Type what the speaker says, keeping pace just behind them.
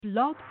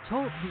Blog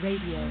Talk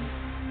Radio.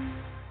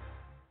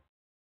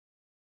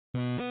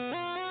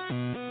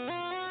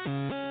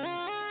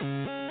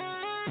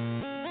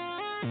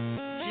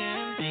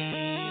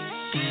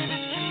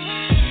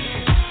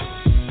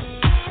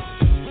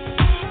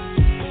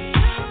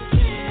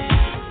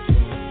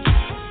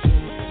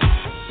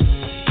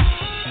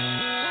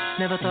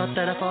 Never thought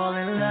that I'd fall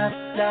in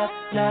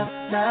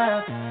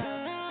love.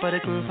 But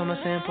it grew from a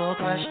simple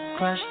crush.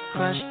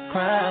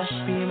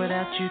 Being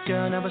without you,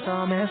 girl, now it's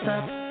all messed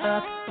up.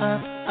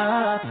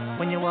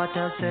 When you walked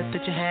out, said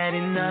that you had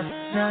enough.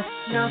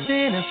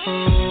 Nothing to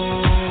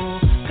fool.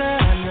 Girl,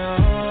 I know.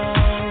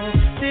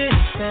 Didn't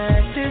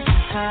expect this is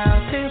how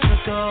things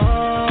would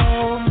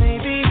go.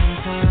 Maybe in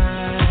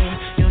time,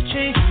 you'll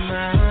change your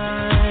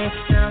mind.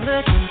 Now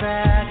looking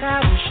back,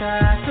 I wish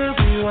I could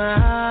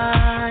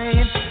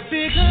rewind.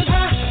 Because I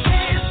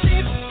can't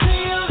sleep till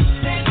you're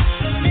next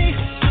to me.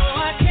 No,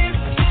 I can't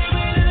live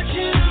without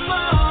you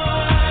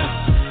more.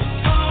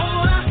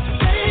 Oh, I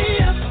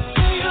stay up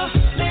till you're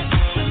next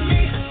to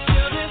me.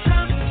 Till this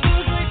time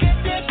feels like it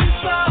did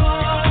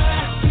before.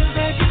 Feels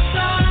like it's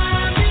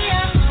time me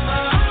out.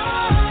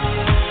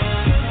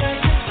 Feels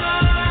like it's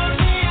time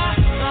me out.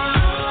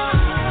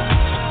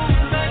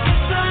 Feels like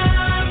it's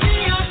time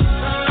me out.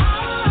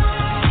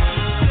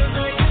 Feels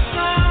like it's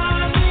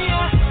time me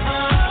out.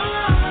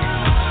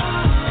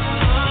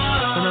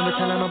 Remember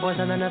telling my boys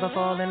that I never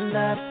fall in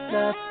love.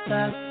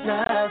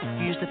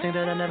 Used to think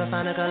that I'd never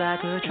find a girl I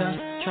could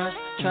trust.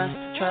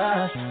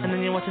 And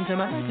then you walked into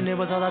my life and it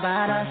was all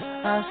about us.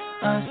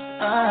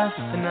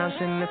 And now I'm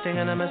sitting there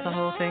thinking I messed the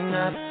whole thing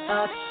up.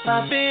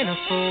 I've been a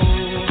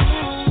fool,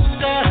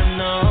 God I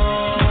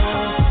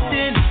know.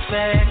 Didn't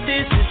expect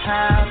this is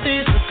how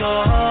this would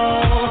go.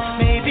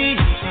 Maybe in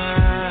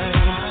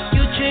time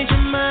you'll change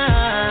your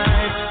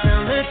mind.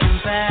 Now looking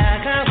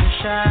back, I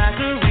wish I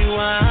could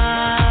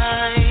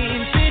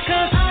rewind.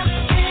 Because I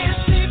can't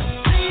sleep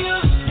till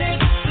you're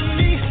next to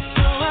me.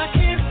 No, I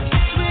can't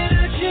live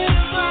without you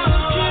more.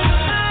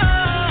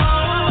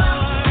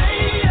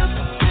 Stay up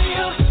till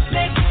you're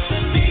next to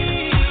me.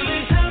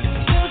 This time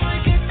feels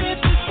like it did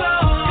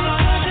before.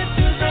 Because it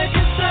feels like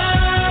it's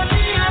time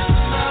me out.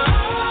 Time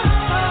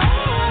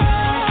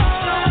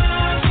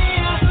me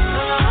out.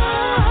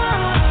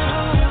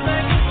 Feels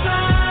like it's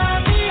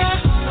time me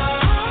out.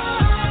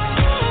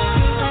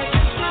 Feels like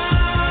it's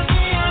time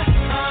me out.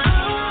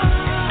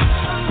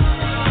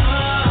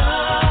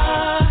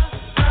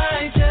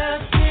 I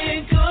just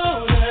can't go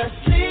to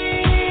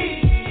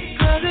sleep,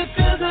 'cause it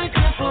feels like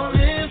I'm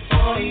falling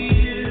for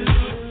you.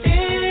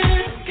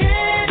 It's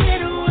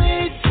getting way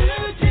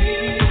too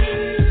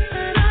deep,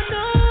 and I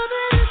know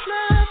that it's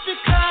not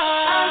because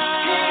I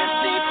can't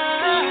sleep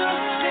till you're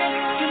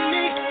next to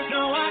me.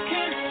 No, I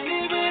can't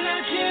live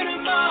without you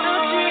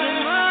tomorrow.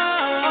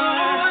 Oh,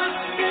 I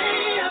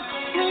stay up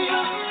till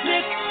you're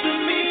next to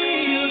me.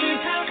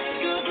 This house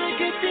feels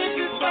like it did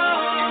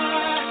before.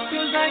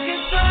 Feels like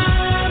it's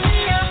time me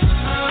out.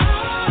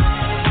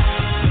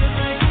 Feels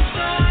like it's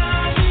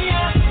time me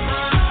out.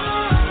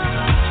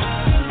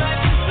 Feels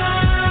like it's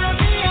time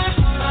me out.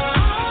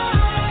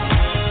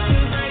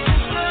 Feels like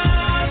it's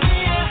time me out. Feels like it's time me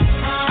out.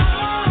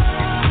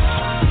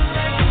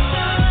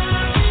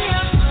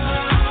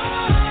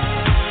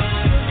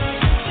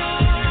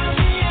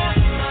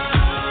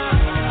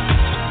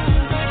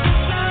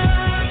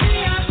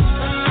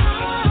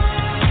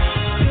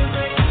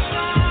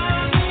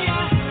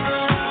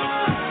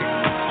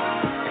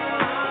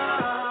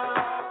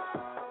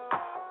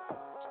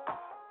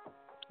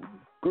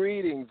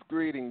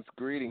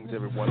 Greetings,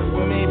 everyone.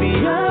 Well, maybe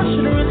I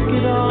should risk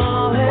it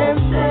all and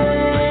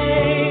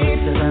say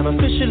that I'm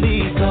officially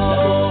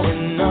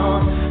going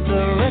on the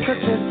record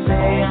to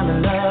say I'm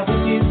in love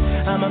with you.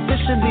 I'm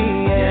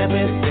officially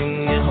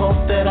everything you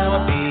hoped that I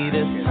would be.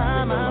 This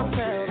time I'm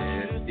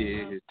proud.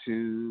 Yeah,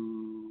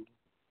 too.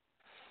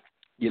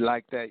 You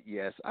like that?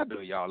 Yes, I know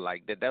y'all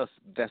like that.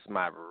 That's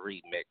my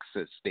remix.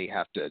 Since they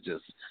have to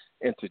just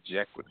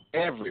interject with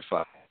every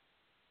fucking.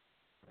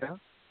 Yeah.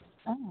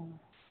 Oh.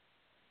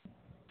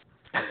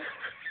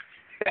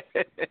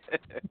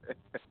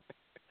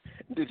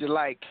 Did you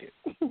like it?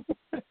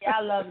 Yeah,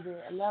 I loved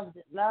it.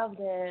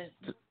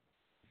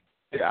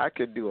 Yeah, I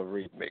could do a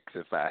remix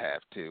if I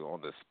have to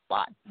on the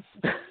spot.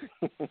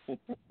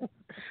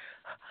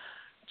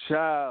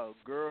 Child,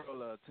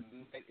 girl,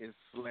 tonight is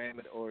Slam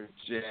It or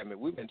Jam It.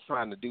 We've been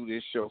trying to do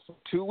this show for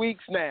 2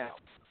 weeks now.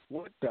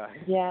 What the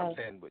hell Yes.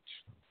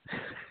 sandwich?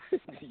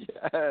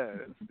 Yes.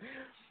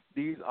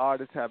 These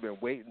artists have been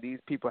waiting.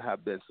 These people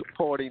have been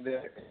supporting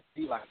them.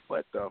 Be like,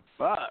 what the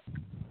fuck?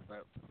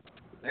 But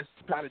let's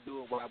try to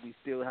do it while we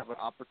still have an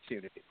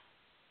opportunity.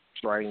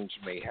 Strange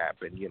may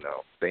happen,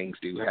 things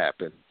do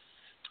happen.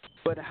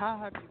 But how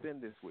have you been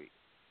this week?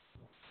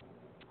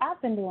 I've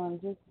been doing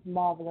just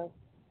marvelous.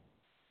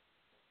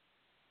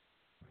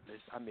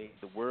 I mean,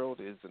 the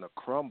world is in a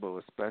crumble,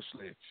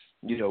 especially,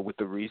 with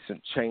the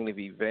recent chain of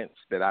events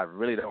that I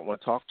really don't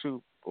want to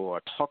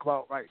talk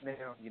about right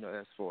now.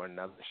 That's for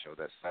another show.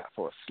 That's not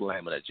for a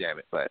Slam and a Jam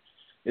It. But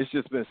it's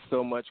just been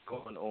so much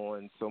going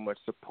on, so much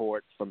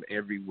support from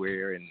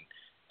everywhere, and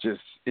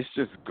it's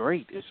just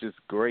great. It's just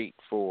great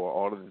for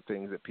all of the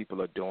things that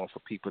people are doing for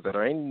people that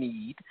are in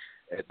need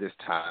at this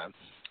time.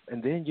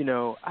 And then,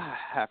 I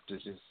have to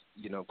just,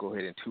 go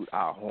ahead and toot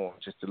our horn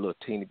just a little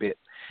teeny bit.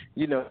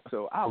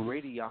 So our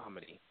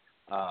Radioomni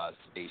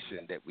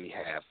station that we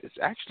have is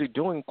actually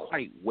doing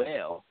quite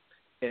well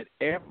at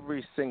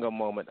every single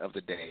moment of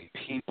the day.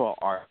 People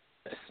are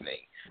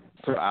listening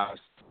to our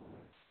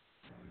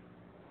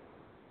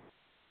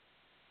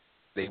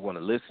they want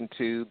to listen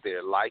to.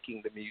 They're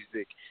liking the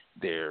music.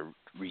 They're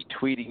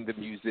retweeting the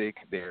music.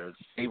 They're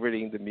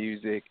favoriting the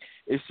music.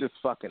 It's just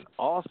fucking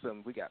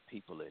awesome. We got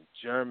people in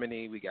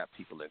Germany. We got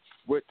people in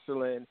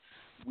Switzerland.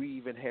 We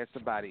even had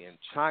somebody in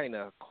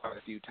China quite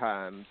a few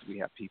times. We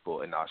have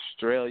people in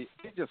Australia.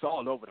 It's just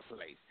all over the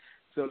place.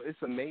 So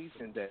it's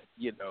amazing that,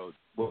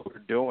 what we're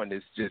doing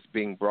is just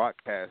being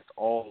broadcast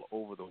all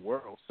over the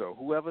world. So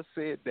whoever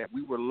said that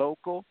we were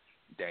local,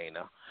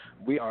 Dana,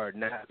 we are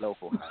not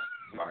local.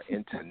 We are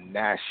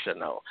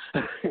international.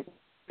 Yes,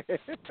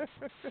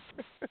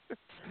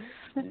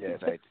 I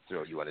hate to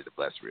throw you under the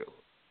bus real.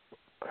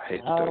 I hate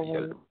to throw you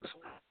under the bus.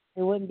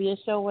 It wouldn't be a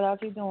show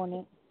without you doing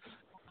it.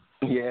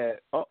 Yeah.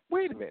 Oh,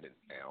 wait a minute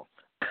now.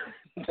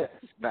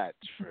 That's not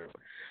true.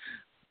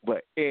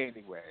 But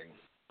anyway,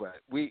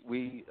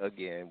 we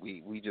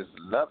just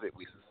love it.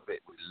 We love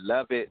it. We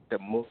love it. The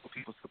more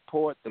people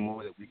support, the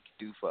more that we can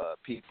do for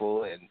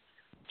people and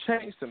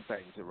change some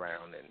things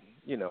around and,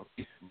 and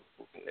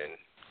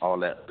all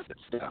that other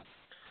stuff.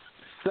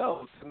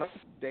 So tonight,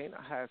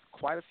 Dana has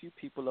quite a few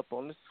people up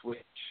on the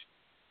switch.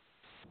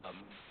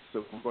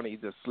 So we're going to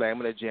either slam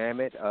it or jam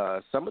it.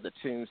 Some of the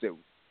tunes that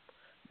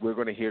we're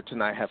going to hear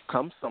tonight have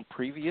come from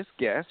previous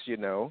guests,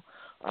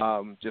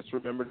 Just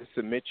remember to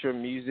submit your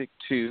music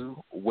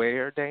to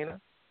where, Dana?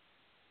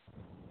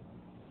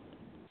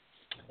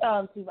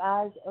 To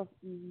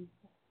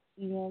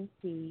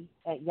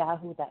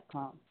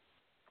SIOJI@yahoo.com.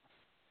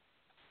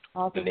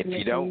 Also, and if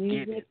you don't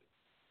get it,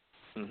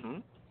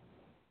 I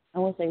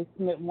want to say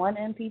submit one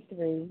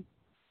MP3.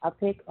 I'll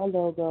pick a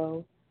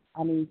logo.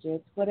 I need your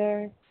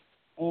Twitter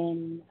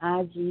and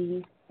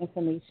IG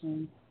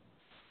information,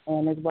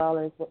 and as well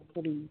as what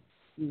city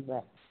you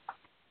rep.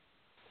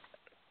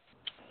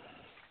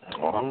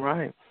 All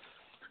right.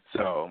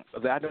 So I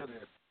know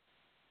that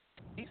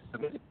he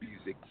submitted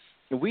music,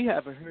 and we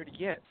haven't heard it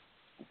yet.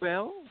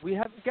 Well, we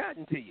haven't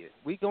gotten to you.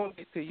 We're gonna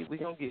get to you. We're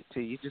gonna get to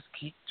you. Just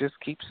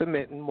keep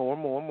submitting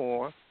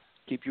more.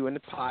 Keep you in the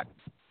pot.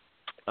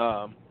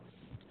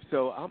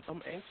 So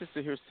I'm anxious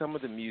to hear some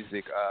of the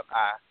music.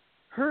 I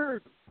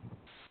heard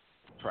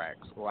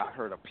tracks, or I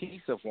heard a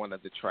piece of one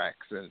of the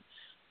tracks, and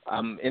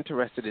I'm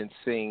interested in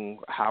seeing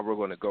how we're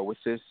going to go with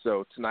this.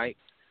 So tonight,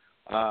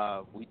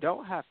 we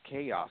don't have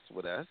Chaos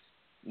with us,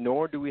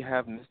 nor do we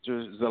have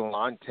Mr.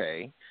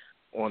 Zalante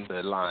on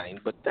the line,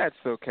 but that's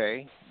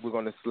okay. We're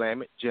going to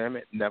slam it, jam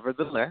it.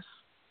 Nevertheless,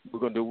 we're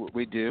going to do what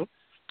we do.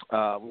 We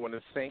want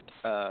to thank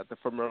the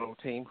Firmerlo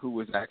team who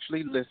was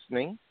actually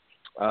listening.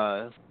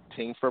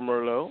 Team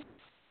Firmerlo,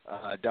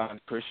 Don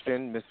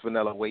Christian, Miss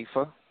Vanilla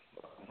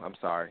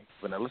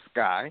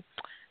Sky,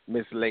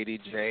 Miss Lady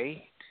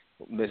J,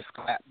 Miss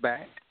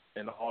Clapback,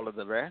 and all of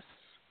the rest,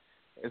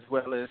 as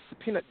well as the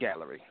Peanut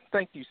Gallery.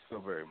 Thank you so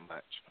very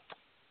much.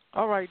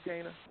 All right,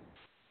 Dana,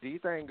 do you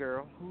think,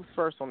 girl? Who's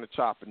first on the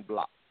chopping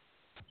block?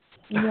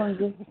 You want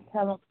to just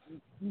tell them?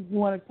 You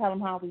want to tell them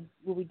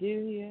what we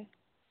do here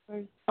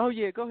first? Oh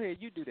yeah, go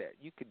ahead. You do that.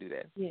 You could do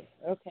that. Yeah.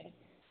 Okay.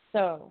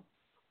 So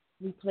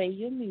we play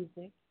your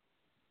music,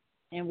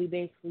 and we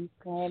basically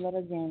slam it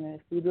again.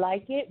 If we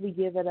like it, we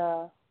give it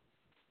a.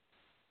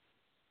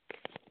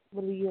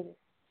 What do we give it?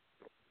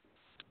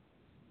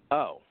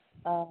 Oh.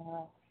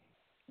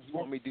 You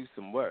want me to do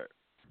some work?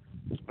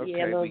 Okay,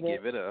 yeah, we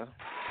give it a.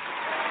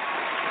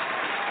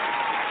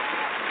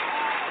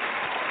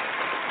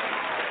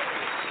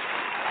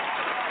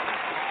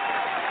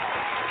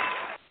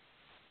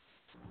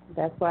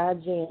 That's why I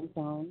jam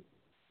song.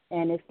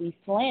 And if we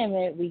slam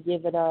it, we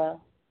give it a.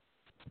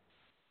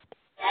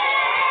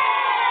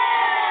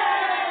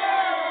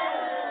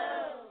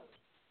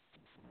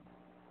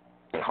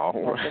 All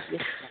right.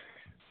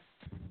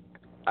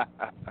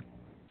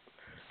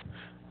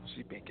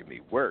 She making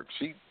me work.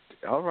 She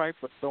all right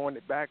for throwing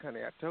it back,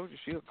 honey. I told you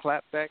she'll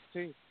clap back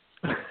too.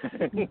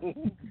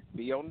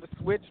 Be on the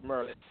switch,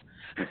 Merlin.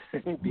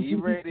 Be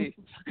ready.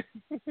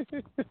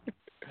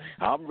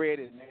 I'm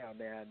ready now.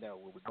 Now I know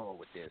where we're going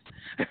with this.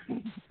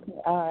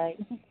 All right.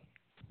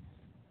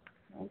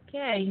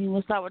 Okay, you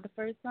want to start with the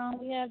first song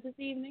we have this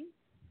evening?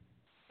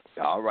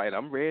 All right,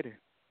 I'm ready.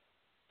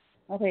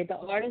 Okay, the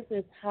artist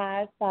is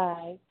High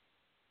Five,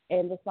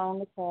 and the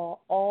song is called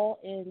All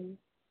in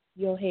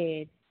Your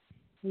Head.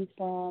 He's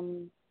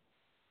from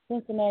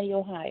Cincinnati,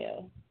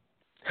 Ohio.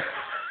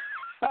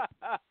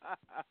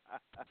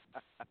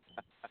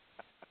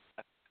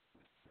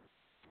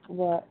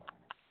 What?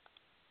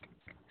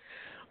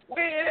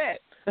 Where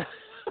it at?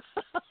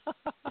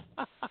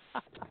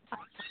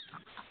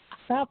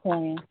 Stop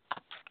playing.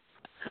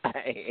 I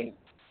ain't.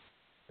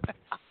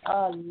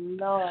 Oh,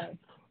 Lord.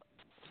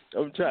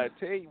 I'm trying to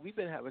tell you, we've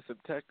been having some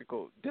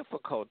technical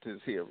difficulties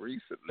here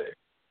recently.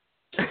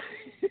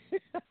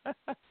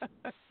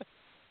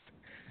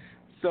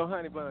 So,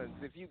 Honey Buns,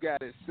 if you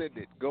got it, send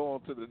it. Go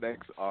on to the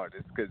next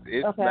artist because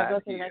it's Okay, not I'll go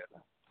to here. the next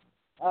one.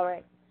 All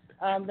right.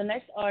 The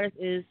next artist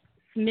is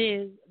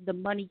Smiz, the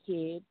Money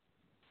Kid,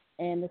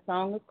 and the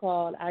song is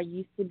called I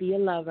Used to Be a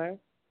Lover,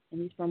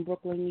 and he's from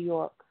Brooklyn, New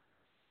York.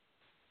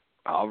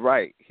 All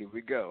right, here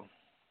we go.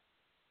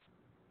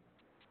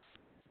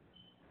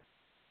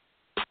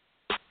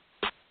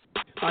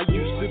 I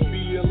used to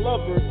be a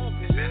lover.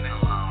 It's been a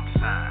long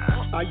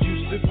time. I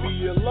used to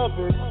be a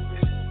lover.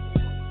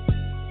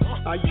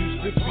 I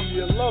used to be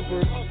a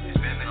lover. It's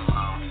been a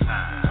long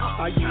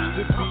time. I used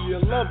to be a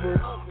lover.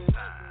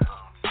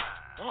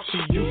 She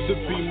used to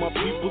be my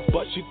people's,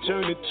 but she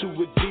turned into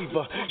a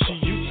diva. She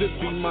used to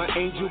be my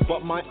angel,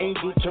 but my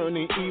angel turned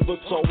evil.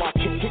 So I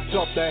kicked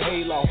off the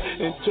halo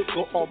and took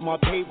her off my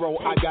payroll.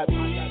 I got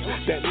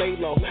that lay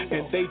low,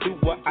 and they do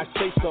what I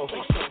say so.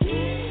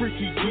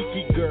 Freaky,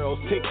 geeky girls,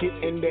 take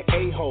it in the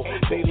a-hole.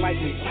 They like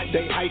me,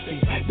 they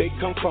hypey, they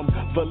come from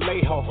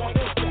Vallejo.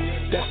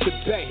 That's the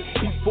day,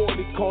 before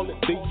they call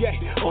it the yay.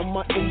 On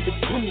my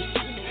independence,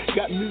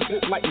 got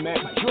music like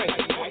Matt Dre.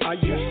 I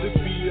used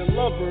to be a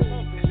lover.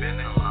 It's been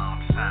a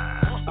long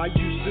time. I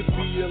used to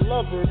be a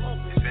lover.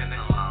 It's been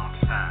a long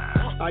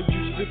time. I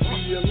used to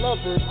be a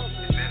lover.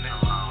 It's been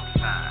a long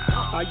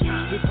time. I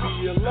used to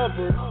be a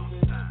lover.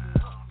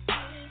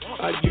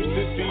 I used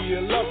to be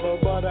a lover,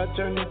 but I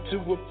turned into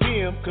a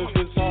pimp, cause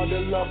it's hard to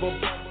love her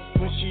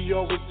when she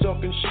always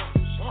talking shit.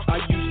 I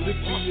used to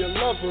be a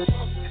lover. It's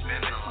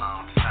been a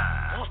long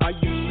time. I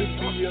used to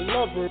be a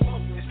lover.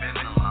 It's been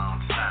a long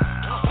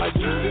time. I used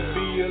to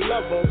be a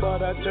lover,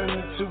 but I turned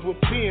into a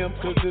pimp,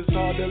 cause it's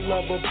hard to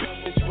love a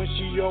bitch when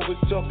she always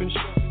talking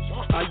shit.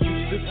 I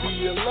used to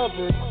be a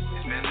lover.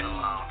 It's been a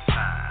long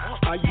time.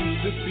 I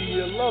used to be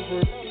a lover.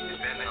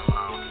 It's been a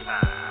long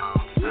time.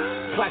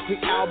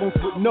 Classic albums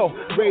with no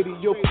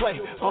radio play.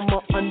 I'm an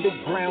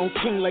underground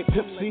king like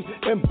Pepsi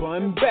and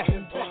Bun Bay.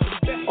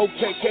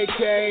 Okay,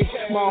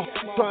 KK, my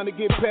trying to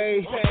get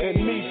paid.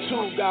 And me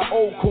too, got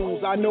old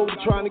coons, I know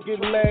they're trying to get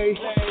laid.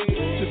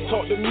 Just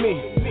talk to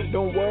me,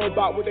 don't worry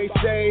about what they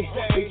say.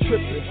 They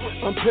tripping,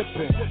 I'm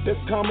pippin',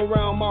 just come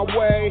around my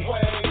way.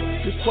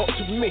 Just talk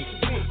to me,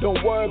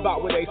 don't worry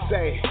about what they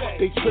say.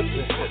 They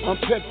tripping, I'm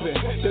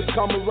pippin', just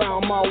come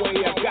around my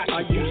way. I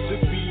used to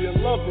be a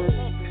lover.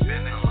 It's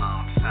been a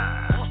long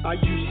time. I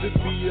used to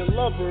be a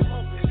lover.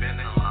 It's been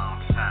a long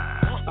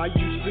time. I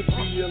used to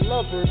be a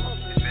lover.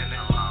 It's been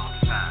a long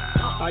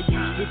time. I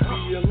used to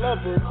be a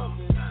lover.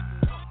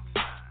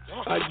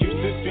 I used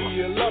to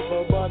be a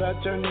lover, but I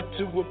turned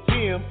into a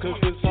pimp, cause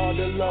it's hard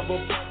to love a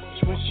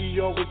bitch when she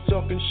always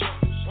talking shit.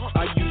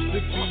 I used to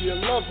be a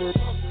lover.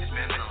 It's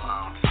been a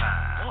long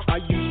time. I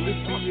used to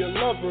be a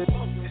lover.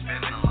 It's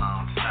been a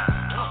long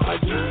time. I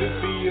used to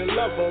be a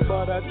lover,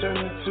 but I turned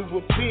into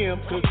a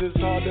pimp, cause it's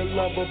hard to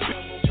love a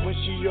bitch when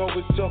she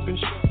always talking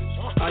shit.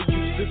 I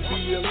used to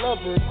be a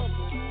lover.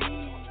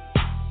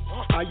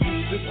 I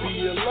used to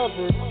be a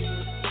lover.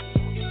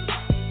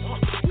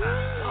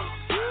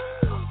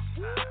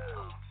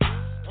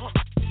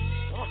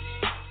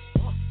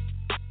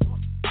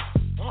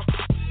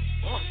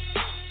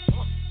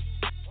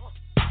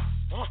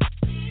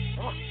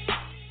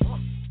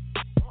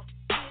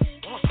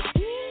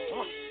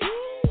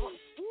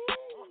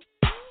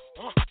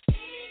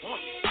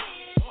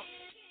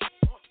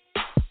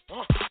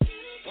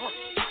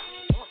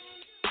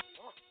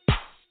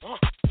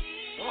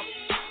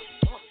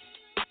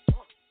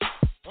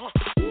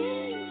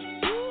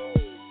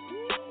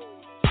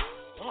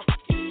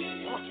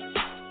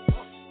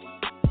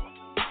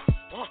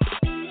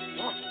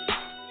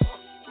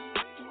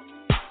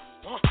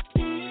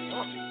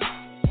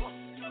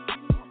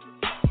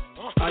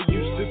 I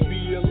used to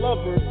be a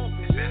lover.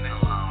 It's been a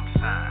long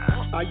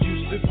time. I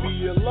used to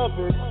be a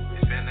lover.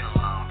 It's been a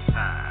long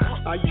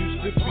time. I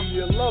used to be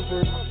a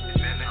lover. It's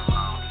been a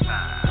long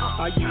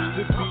time. I used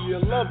to be a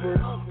lover.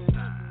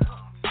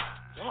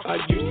 I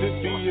used to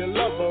be a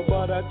lover,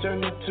 but I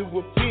turned into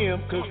a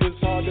pimp, cause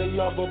it's hard to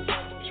love a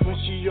bitch when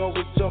she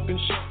always talking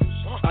shit.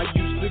 I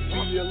used to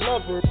be a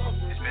lover.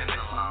 It's been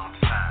a long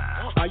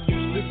time. I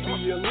used to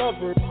be a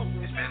lover.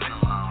 It's been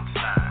a long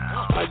time.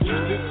 I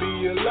used to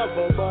be a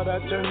lover, but I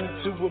turned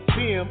into a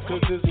pimp,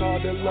 cause it's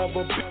hard to love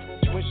a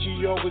bitch when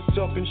she always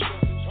talking shit.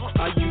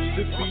 I used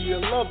to be a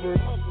lover.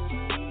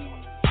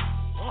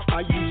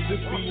 I used to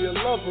be a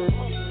lover.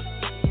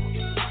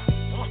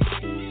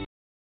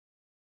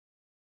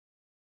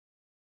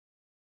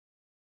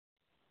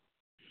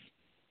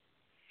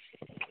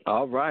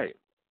 All right.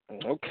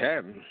 Okay.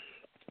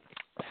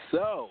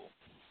 So,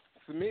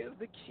 for me as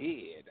the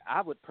kid,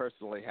 I would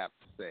personally have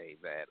to say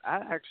that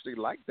I actually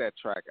like that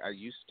track. I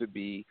used to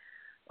be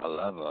a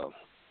lover,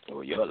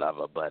 or your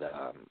lover, but,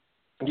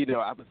 you know,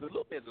 I was a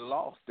little bit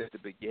lost at the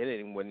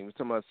beginning when he was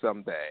talking about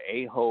some the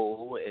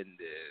a-hole and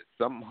the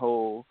some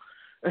hole.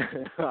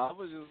 I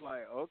was just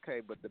like,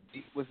 okay, but the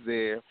beat was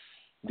there.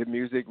 The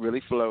music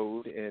really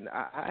flowed, and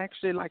I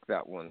actually like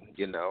that one.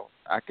 You know,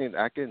 I can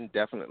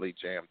definitely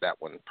jam that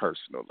one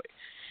personally.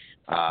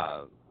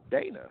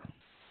 Dana.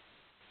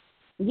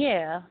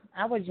 Yeah,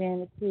 I would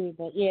jam it too,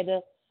 but yeah,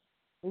 the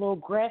little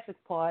graphic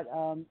part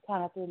kind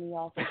of threw me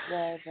off as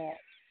well.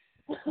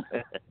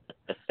 But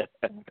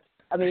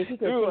I mean, if you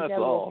could take that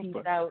little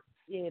piece out,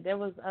 yeah,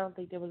 I don't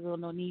think there was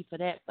really no need for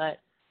that, but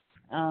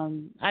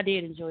I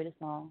did enjoy the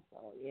song, so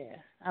yeah,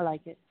 I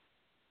like it.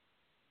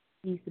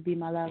 He used to be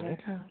my lover.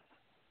 Okay.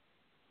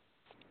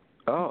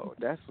 Oh,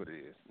 that's what it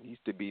is. It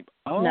used to be.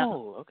 Oh,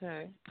 no.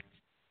 Okay.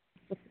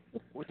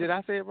 What, did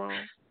I say it wrong?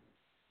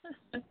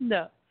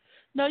 No,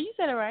 you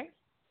said it right.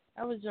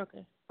 I was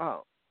joking.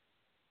 Oh.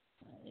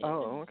 Yeah.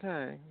 Oh,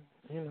 okay.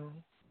 You know.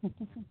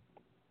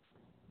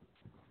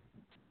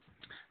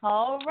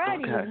 All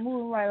righty, Okay. we're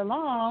moving right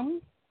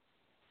along.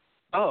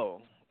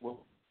 Oh,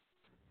 well,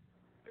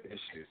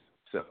 issues.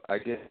 So I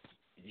guess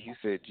you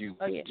said you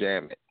would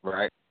jam it,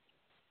 right?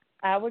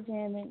 I would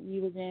jam it,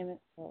 you would jam it.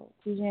 So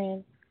two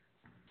jams.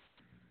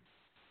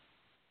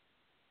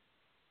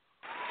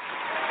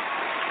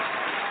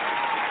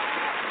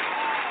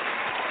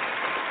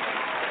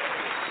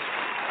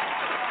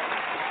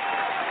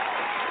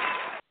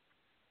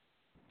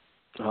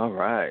 All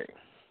right.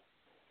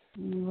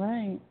 All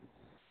right.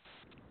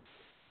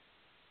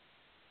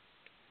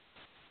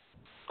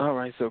 All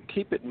right, so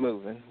keep it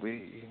moving.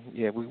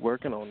 We're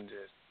working on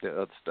the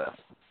other stuff.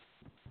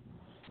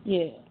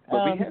 Yeah.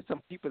 But we had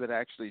some people that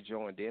actually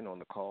joined in on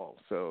the call,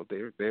 so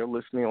they're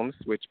listening on the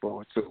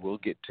switchboard. So we'll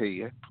get to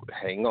you.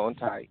 Hang on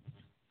tight.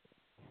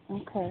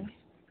 Okay.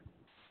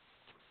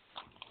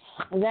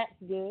 That's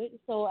good.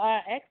 So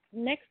our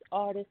next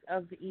artist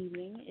of the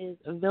evening is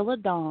Villa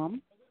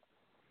Dom,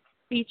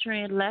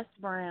 featuring Les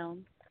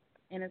Brown,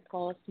 and it's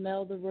called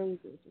 "Smell the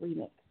Roses"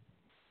 remix.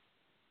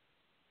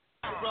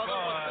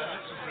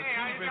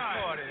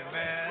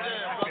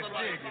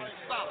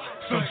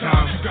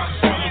 Sometimes you gotta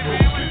smell the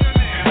roses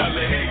and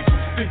hella haze.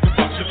 Think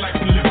about your life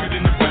and live it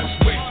in the best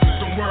way.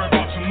 Don't worry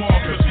about tomorrow,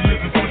 cause you're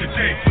living for the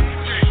day.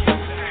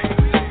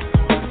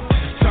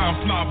 As time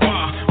fly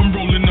by, I'm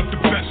rolling up the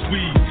best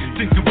weed.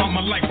 Think about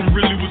my life and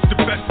really what's the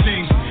best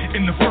thing.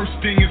 And the first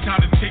thing is how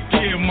to take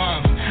care of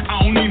mine.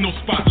 I don't need no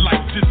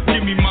spotlight, just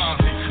give me mine.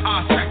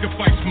 I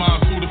sacrifice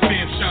mine so the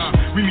fam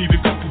shine. We need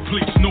a couple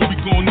plates, know we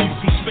gon' need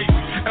some space.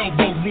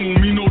 Elbow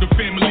room, you know the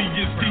family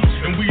is deep.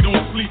 And we don't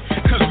sleep,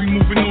 cause we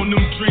moving on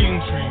them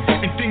dreams.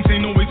 And things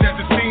ain't always at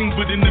the same,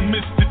 but in the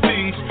midst of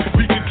things,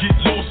 we could get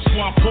lost. So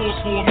I pause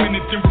for a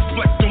minute, then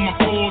reflect on my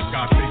cause.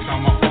 Gotta take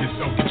time out for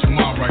yourself, get your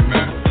mind right,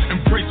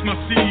 man. Embrace my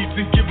seeds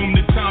and give them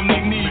the time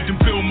they need. And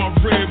build my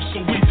ribs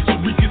so we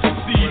can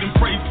succeed. And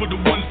pray for the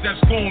ones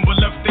that's gone but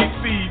left their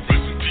seeds.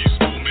 Rest in peace,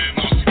 school, man.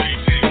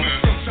 Man.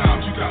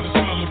 Sometimes you gotta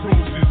smell the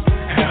roses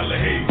and hella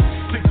haze.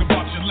 Think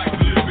about your life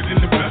and live it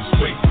in the best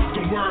way.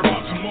 Don't worry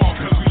about tomorrow,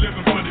 cause we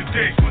living for the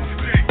day.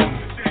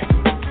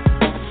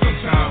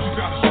 Sometimes you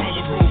gotta smell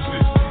the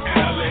roses and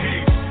hella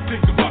haze.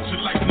 Think about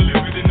your life and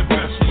live it in the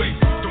best way.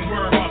 Don't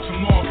worry about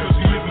tomorrow, cause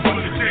we living for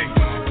the day.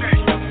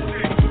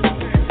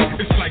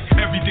 It's like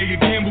every day a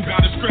gamble,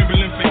 gotta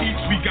scrambling for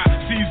each. We got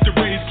seeds to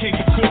raise, can't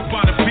get caught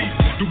by the beat.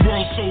 The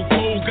world's so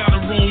cold, gotta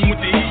roll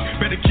with the heat.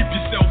 Better keep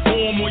yourself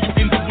warm or you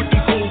end up with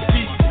them cold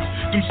feet.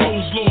 Them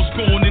souls lost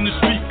going in the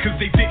street, cause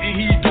they didn't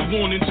heed the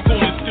warnings.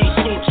 Scorning still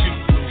scorching.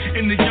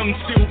 And the young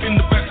still in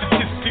the best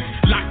statistics.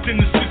 Locked in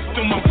the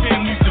system, my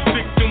family's the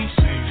victims.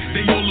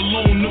 They all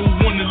alone, no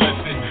one to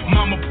listen.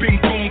 Mama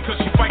been gone cause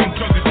she fighting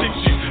drug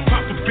addiction.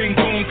 Papa been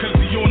gone cause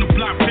he on the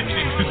block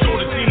pitching. His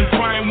daughter seen him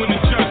crying when the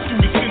judge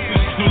threw the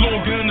sentence. No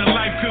longer in the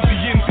life cause he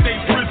in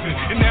state prison.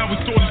 And now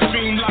his daughter's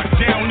dream locked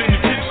down in the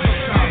kitchen.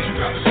 Sometimes you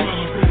gotta smell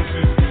the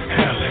roses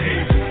and hella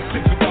haze.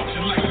 Think about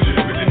your life and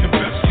live it in the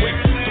best way.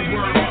 Don't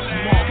worry about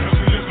tomorrow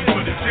cause we living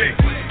for the day.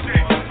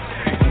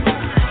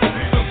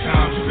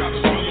 Sometimes you gotta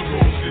smell the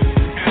roses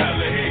and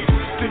hella haze.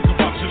 Think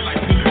about your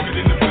life and live it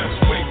in the best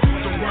way.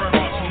 Don't worry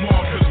about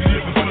tomorrow cause we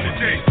living for the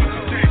day.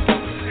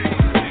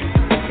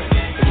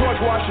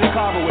 George Washington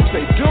Carver would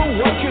say, do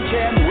what you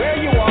can, where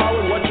you are,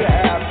 and what you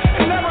have,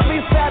 and never be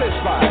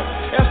satisfied.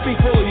 S.P.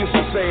 Fuller used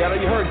to say, and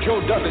you heard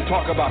Joe Dudley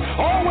talk about,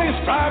 always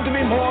strive to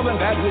be more than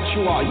that which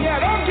you are.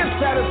 Yeah, don't get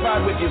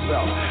satisfied with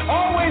yourself.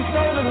 Always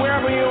know that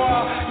wherever you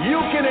are, you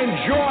can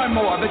enjoy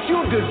more, that you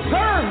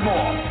deserve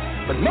more.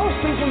 But most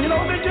people, you know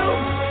what they do?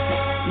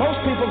 Most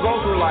people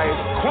go through life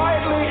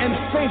quietly and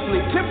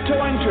safely,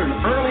 tiptoeing to an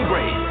early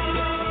grave.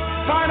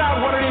 Find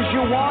out what it is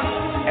you want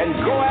and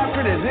go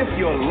after it as if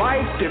your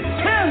life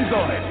depends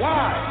on it.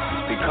 Why?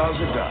 Because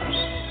it does.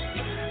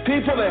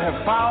 People that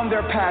have found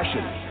their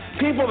passion,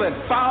 people that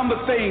found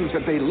the things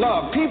that they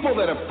love, people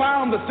that have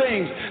found the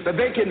things that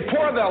they can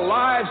pour their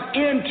lives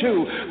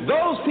into,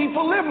 those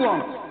people live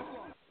longer.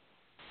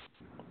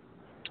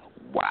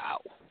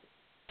 Wow.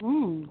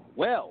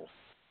 Well,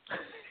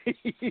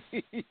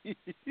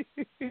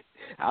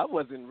 I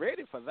wasn't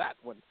ready for that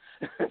one.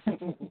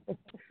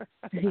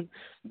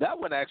 That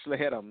one actually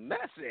had a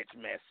message.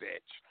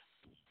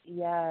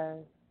 Yes.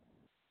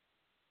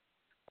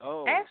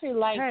 Oh, I actually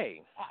like.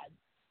 Hey.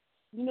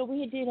 You know,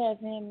 we did have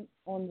him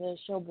on the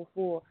show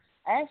before.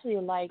 I actually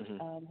liked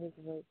his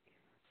work.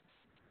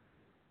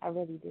 I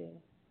really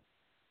did.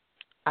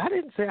 I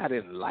didn't say I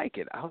didn't like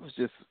it. I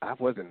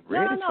wasn't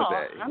ready for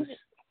that.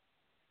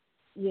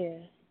 Yeah.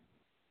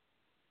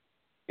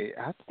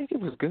 I think it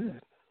was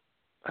good.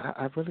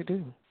 I really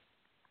do.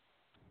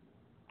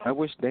 I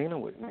wish Dana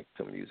would make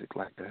some music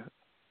like that.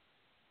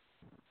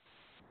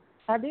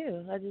 I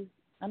do.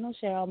 I don't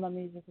share all my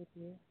music with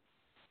you.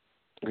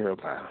 Girl,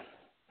 bye.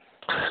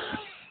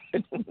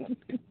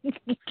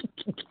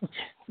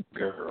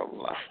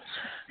 Girl.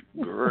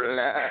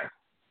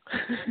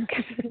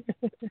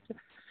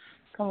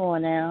 Come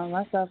on now.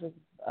 My stuff is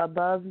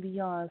above and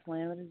beyond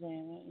Slam and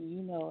Jamming, and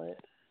you know it.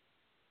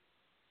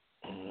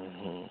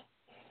 Mm-hmm.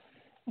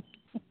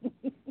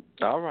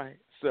 All right.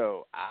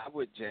 So I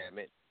would jam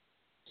it.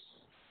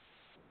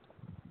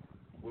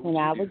 And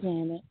I would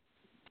jam it.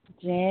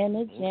 Jam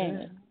it.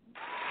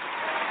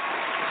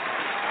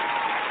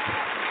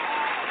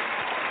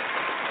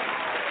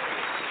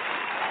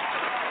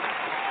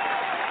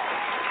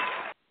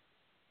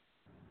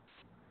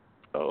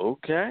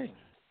 Okay.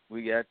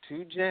 We got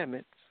 2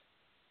 jammits.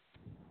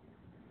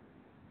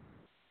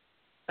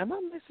 Am I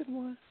missing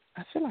one?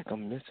 I feel like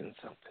I'm missing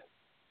something.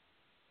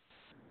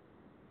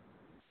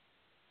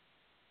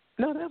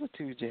 No, there were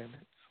 2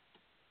 jammits.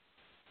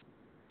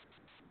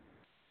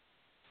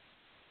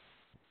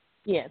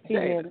 Yeah, 2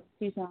 jammits.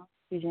 2 songs,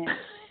 2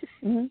 jammits.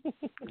 Mm-hmm.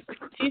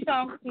 2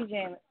 songs, 2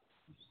 jammits.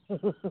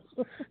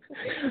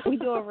 We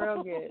doing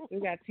real good. We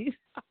got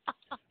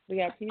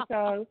 2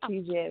 songs, 2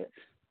 jammits.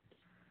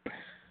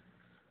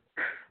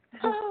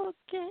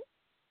 Okay.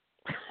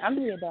 I'm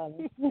here,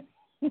 darling.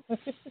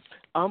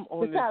 I'm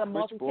on this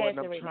switchboard and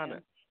I'm trying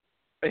to.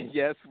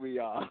 Yes, we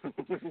are.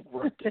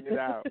 Working it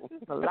out.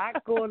 A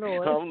lot going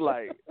on. I'm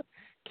like,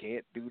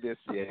 can't do this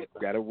yet.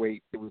 Gotta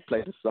wait till we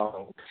play the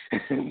song,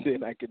 and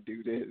then I can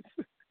do this.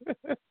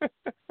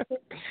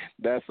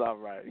 That's all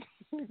right.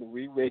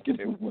 We making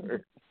it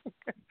work.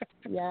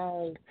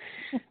 Yes.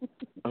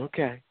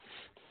 Okay.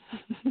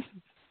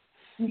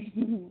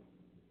 Mhm.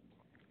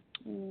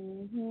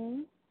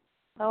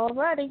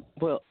 Alrighty.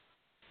 Well,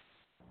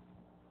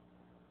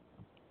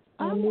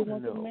 I want to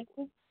know.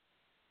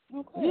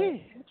 Okay. Yeah.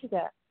 What you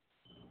got?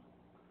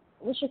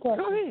 What's your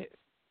question? Go ahead.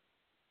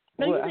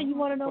 No, you said you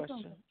want to know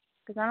something.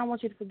 Because I don't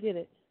want you to forget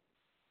it.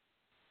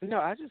 No,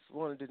 I just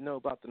wanted to know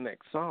about the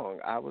next song.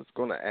 I was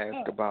going to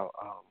ask about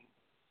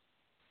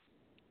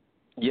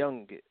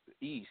Young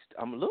East.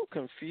 I'm a little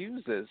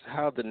confused as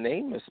how the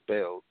name is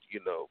spelled,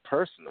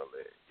 personally.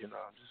 I'm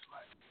just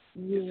like,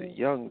 is it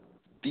Young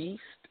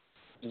Beast?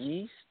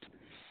 Yeast?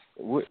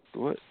 What is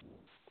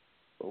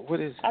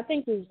it? I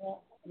think it's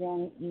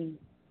Young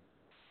East.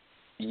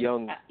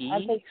 Young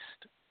East?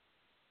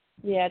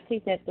 I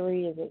think that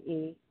 3 is an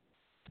E.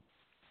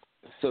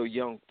 So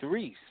Young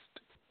Threest?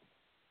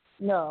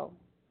 No.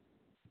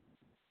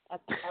 I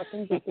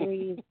think the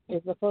 3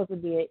 is supposed to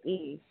be an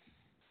E.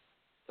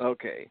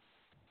 Okay.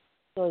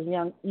 So it's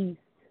Young East.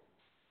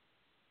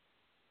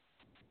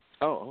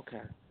 Oh,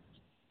 okay.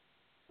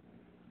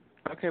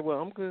 Okay, well,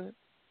 I'm good.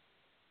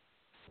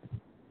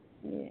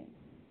 Yeah.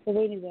 So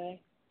anyway,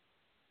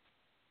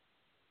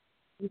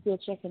 we still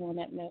checking on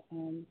that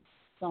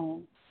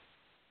song.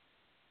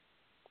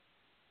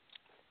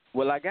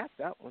 Well, I got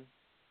that one.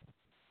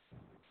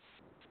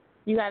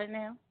 You got it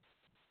now?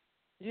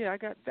 Yeah, I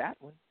got that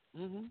one.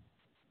 Mhm.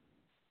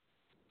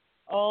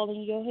 All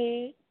in your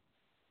head?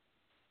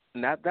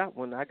 Not that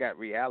one. I got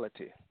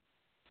Reality.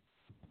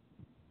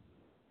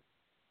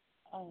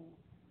 Oh,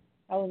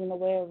 I wasn't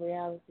aware of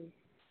Reality. You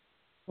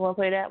want to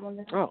play that one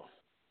then? Oh,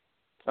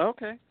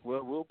 okay.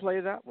 Well, we'll play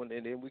that one,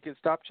 and then we can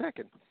stop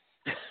checking.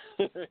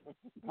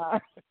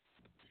 All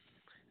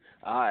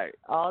right.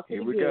 All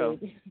here we go.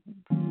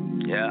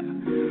 Yeah.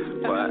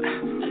 What?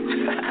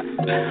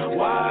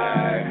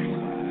 Why?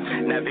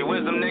 Nappy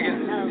wisdom, nigga.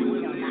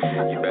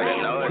 You better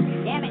know it.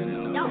 Damn it.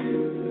 No.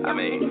 I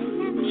mean,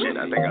 shit,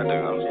 I think I do.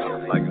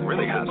 I'm like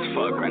really hot as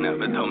fuck right now,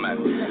 but don't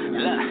matter.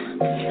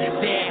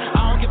 Damn,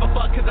 I don't give a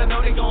fuck cause I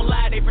know they gon'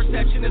 lie. They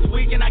perception is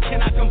weak and I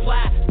cannot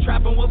comply.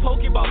 Trapping with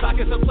Pokeballs, I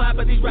can supply,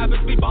 but these rappers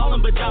be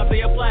ballin', but y'all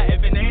say apply.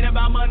 If it ain't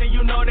about money,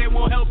 you know they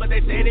won't help, but they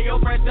say they your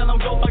friends, tell them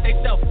go fuck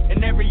theyself. And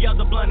every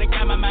other blunt that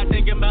got my mind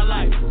thinking about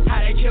life.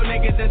 How they kill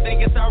niggas and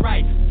think it's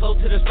alright. Flow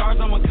to the stars,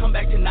 I'ma come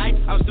back tonight.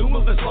 I'm still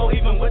moving slow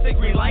even with the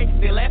green light.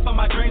 They laugh at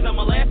my dreams,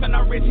 I'ma laugh and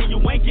I'm rich and you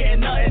ain't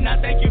getting nothing. I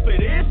thank you for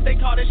this. They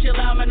call this shit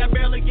loud, man, I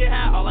barely get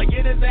high. All I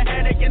get is a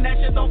headache and that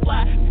shit don't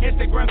fly.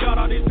 Instagram got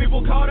all these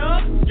people caught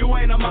up. You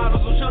ain't a model,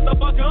 so shut the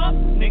fuck up.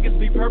 Niggas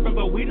be perping,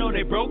 but we know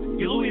they broke.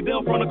 Your Louis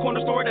Bill from the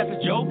corner store, that's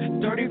a joke.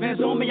 30 Vans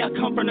on me, I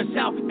come from the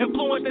south.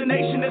 Influence the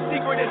nation, the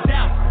secret is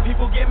out.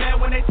 People get mad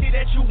when they see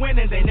that you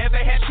winning. They never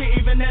had shit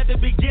even at the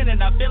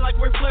beginning. I feel like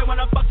we're Flair when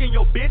I'm fucking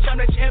your bitch.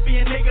 I'm the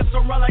champion, nigga,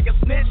 so run like a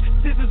snitch.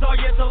 This is all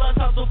yet, so let's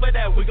hustle for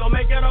that. We gon'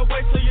 make it our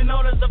way, so you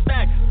know that's a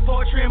fact.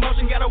 Poetry in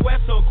motion, got a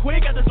wet so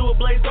quick. Got to do a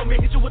blaze on me,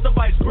 hit you with a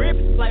vice grip.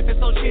 Life is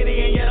so shitty,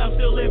 and yet I'm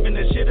still living.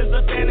 This shit is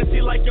a fantasy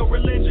like your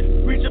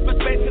religion. Reaching for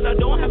space, cause I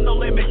don't have no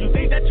limit. You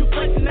think that you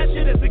flexing, that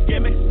shit is a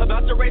gimmick. About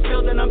watch the race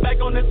field, and I'm back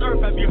on this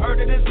earth. Have you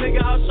heard of this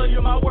nigga? I'll show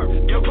you my work.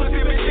 Your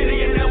pussy been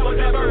shitty and that was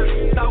at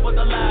birth. Stop with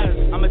the lies.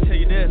 I'ma tell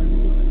you this.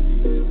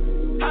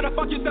 How the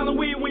fuck you selling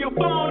weed when your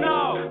phone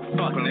off?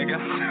 Fuck, nigga.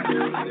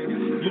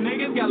 You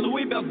niggas got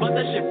Louis belts, but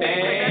that shit bad.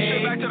 Take that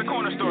shit back to the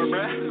corner store,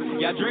 bruh.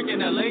 Y'all drinking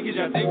that liquor,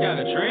 y'all think y'all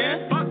a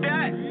trend? Fuck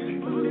that.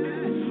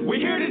 We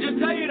here to just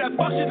tell you that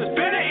fuck shit is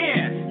finna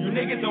end. You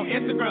niggas on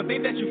Instagram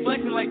think that you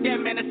flexing like that,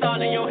 man, it's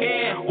all in your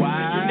head.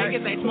 Why? You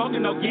niggas ain't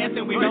smoking no gas,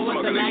 and we know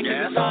what's the lack,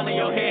 it's all in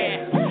your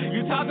head.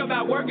 You talk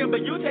about working,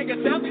 but you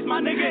taking selfies,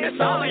 my nigga, it's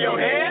all in your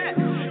head.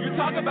 You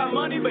talk about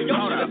money, but your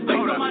shit is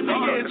fake, so my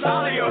nigga, it's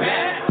all in your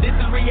head. This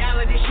is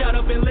reality, shut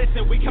up and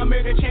listen. We come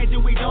here to change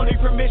it, we don't need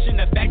permission.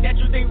 The fact that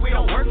you think we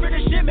don't work for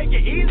this shit make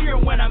it easier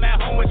when I'm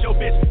at home with your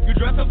bitch. You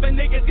dress up for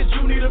niggas cause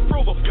you need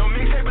approval. Your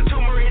mixtape and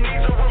tumor needs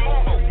a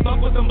removal. Fuck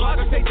with them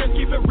bloggers, they just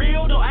keep it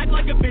real. Don't act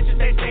like a bitch if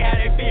they say how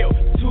they feel.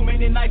 Too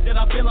many nights that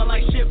I'm feeling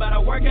like shit, but I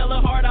work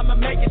hella hard, I'ma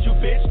make it, you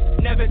bitch.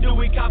 Never do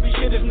we copy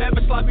shit, it's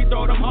never sloppy.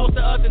 Throw them hoes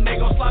to us and they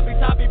gon' sloppy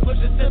toppy. Push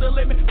it to the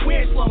limit, we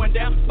ain't slowing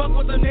down. Fuck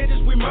with them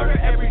ninjas, we murder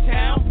every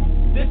town.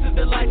 This is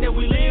the life that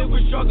we live,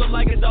 we struggle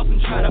like adults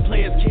and try to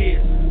play as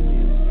kids.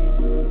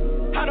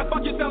 How the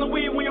fuck you selling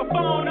weed when your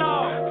phone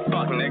off?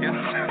 Fuck, nigga.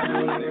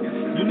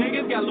 You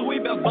niggas got Louis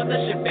belts, but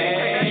that shit bad.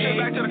 Take that shit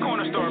back to the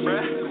corner store,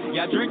 bruh.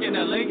 Y'all drinking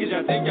that liquor,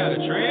 y'all think y'all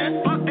a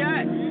trend? Fuck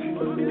that.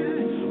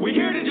 We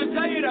here to just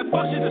tell you that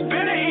fuck shit is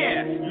finna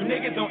end. You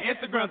niggas on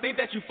Instagram think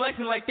that you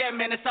flexing like that,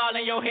 man, it's all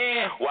in your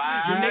head.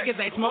 Why? You niggas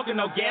ain't smoking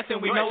no gas,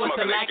 and we know what's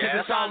the lack, cause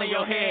it's all in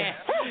your head.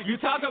 You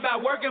talk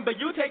about working, but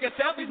you taking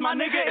selfies, my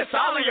nigga, it's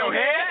all in your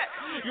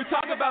head. You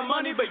talk about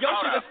money, but your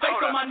shit is fake,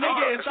 so my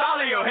nigga, it's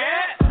all in your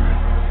head.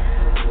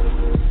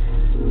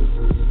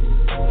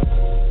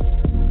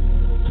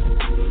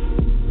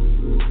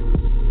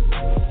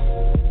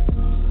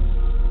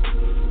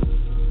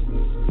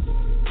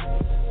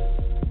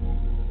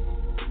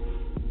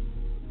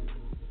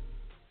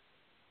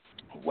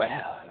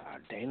 Well,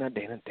 Dana.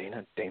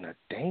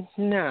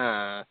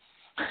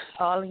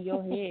 All in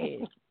your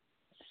head.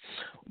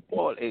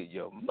 All in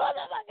your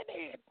motherfucking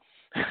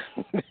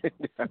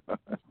head.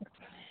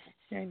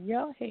 In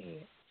your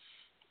head.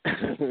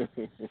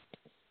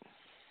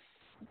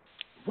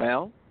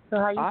 Well, so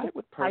I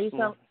would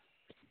personally...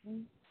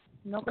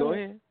 Go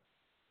ahead.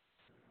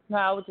 No,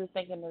 I was just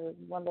thinking of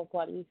one little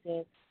part you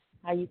said,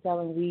 how you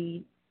selling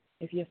weed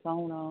if your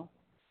phone off.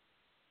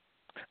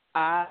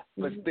 I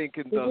was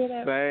thinking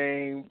the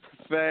same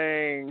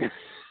thing.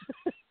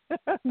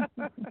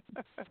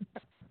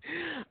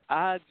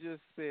 I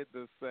just said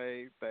the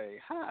same thing.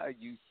 How are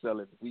you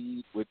selling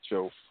weed with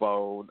your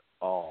phone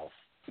off?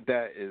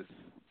 That is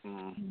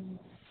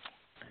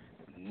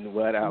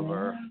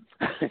whatever.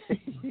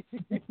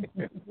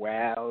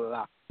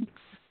 Well,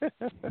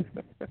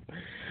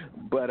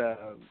 but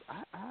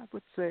I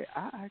would say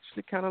I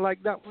actually kind of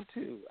like that one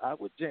too. I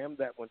would jam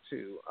that one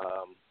too.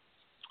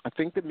 I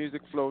think the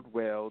music flowed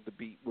well. The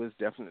beat was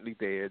definitely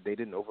there. They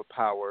didn't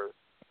overpower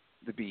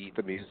the beat.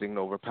 The music didn't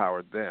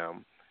overpower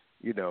them.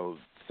 You know,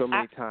 so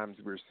many times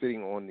we're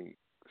sitting on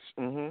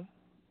the...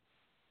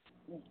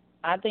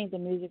 I think the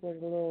music was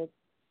a little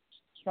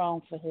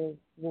strong for his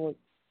voice.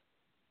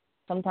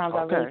 Sometimes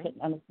I really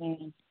couldn't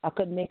understand. I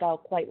couldn't make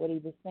out quite what he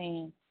was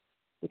saying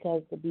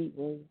because the beat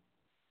was,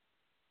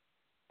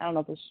 I don't know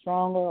if it was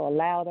stronger or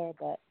louder,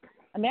 but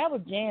I mean, I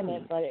would jam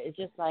it, but it's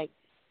just like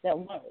that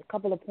one, a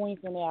couple of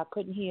points in there, I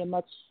couldn't hear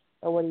much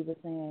of what he was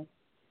saying.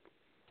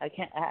 I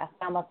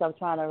found myself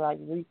trying to like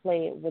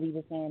replay it, what he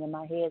was saying in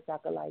my head so I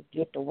could like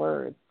get the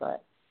words,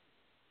 but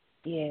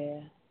yeah.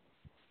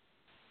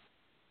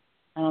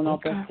 I don't know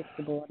if that's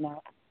fixable or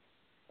not.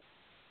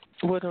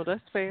 Well, no,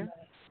 that's fair.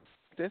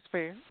 That's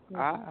fair. Yeah.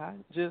 I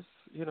just,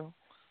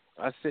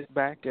 I sit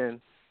back and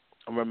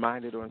I'm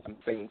reminded on some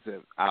things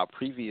that our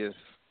previous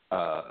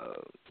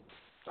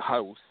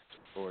hosts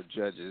or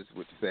judges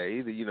would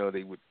say. That,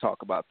 they would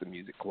talk about the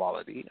music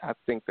quality. I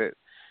think that,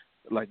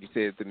 like you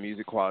said, the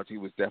music quality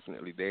was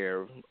definitely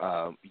there.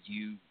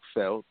 You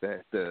felt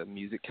that the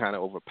music kind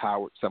of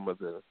overpowered some of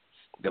the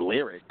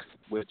lyrics,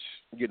 which,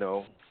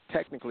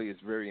 technically is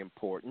very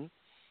important.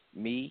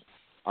 Me,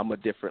 I'm a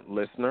different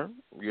listener.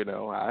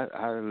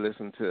 I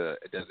listen to,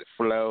 does it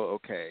flow?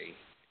 Okay.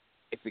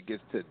 If it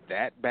gets to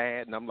that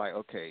bad, and I'm like,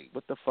 okay,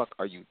 what the fuck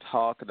are you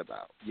talking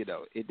about?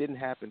 It didn't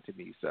happen to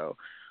me, so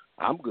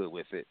I'm good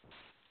with it.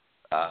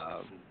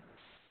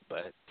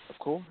 But, of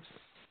course,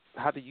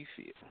 how do you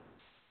feel?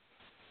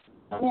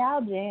 I mean,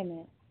 I'll jam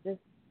it.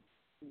 Just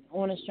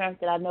on the strength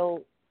that I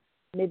know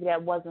maybe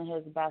that wasn't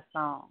his best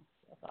song.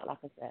 That's all I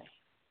can say.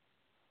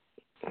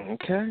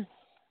 Okay.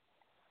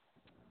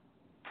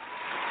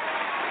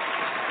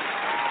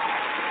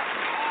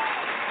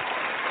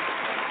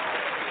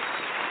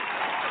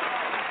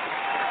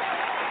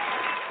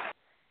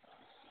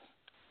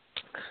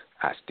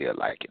 I still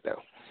like it,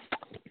 though.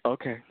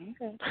 Okay.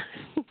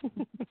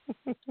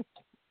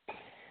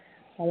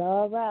 Well,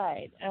 all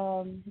right.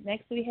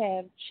 Next we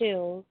have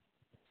Chills,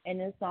 and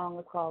this song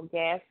is called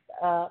Gassed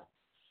Up,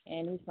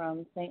 and he's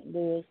from St.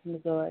 Louis,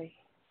 Missouri.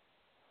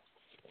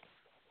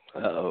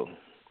 Uh-oh.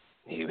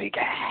 Here we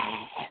go.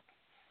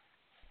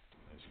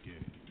 Let's get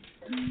it.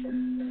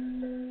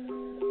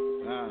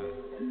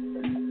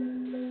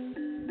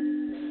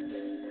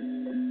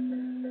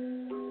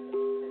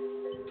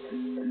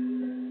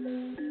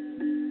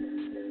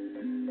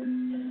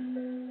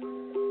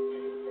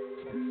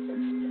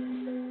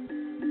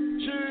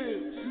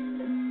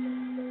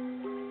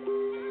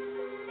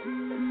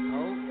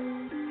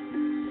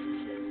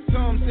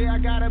 I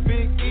got a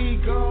big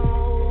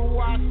ego,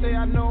 I say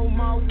I know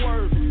my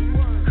worth.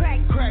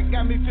 Crack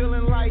got me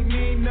feeling like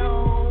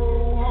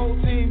Nino. Whole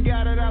team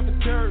got it out the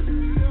dirt.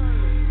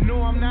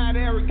 No, I'm not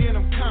arrogant,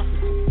 I'm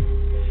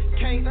confident.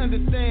 Can't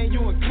understand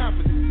you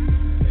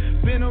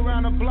incompetent. Been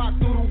around the block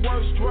through the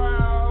worst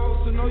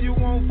trials, so no, you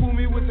won't fool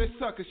me with that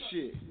sucker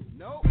shit.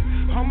 Nope.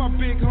 All my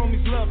big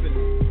homies loving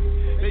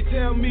it. They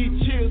tell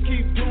me chill,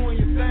 keep doing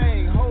your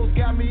thing. Hoes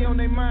got me on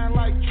their mind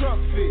like truck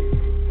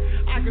fit.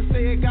 I can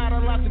say it got a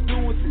lot to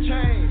do with the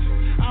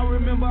change. I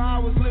remember I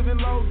was living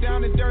low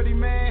down and dirty,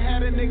 man.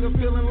 Had a nigga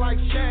feeling like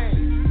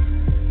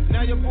shame.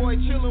 Now your boy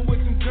chillin' with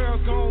some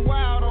girls going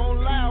wild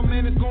on loud,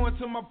 man. It's going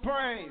to my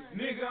brain.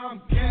 Nigga,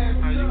 I'm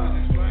gassed up.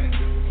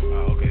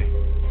 Oh, okay.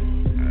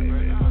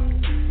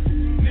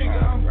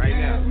 Nigga, I'm right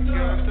gassed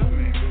now. up.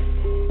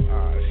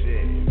 Oh,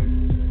 shit.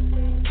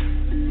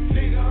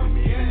 Nigga, I'm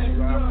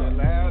gassed up. That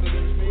loud, it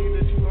doesn't mean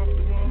that you off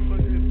the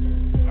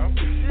motherfucker. Off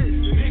the shit.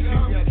 Nigga,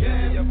 I'm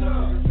gassed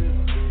up.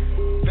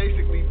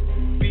 Basically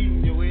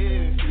beating your head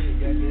and shit,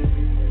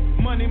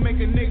 goddamn. Money make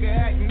a nigga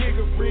act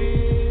nigga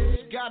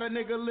rich. Got a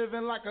nigga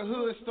living like a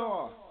hood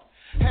star.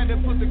 Had to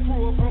put the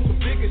crew up on some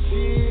bigger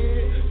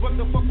shit. What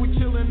the fuck we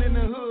chillin' in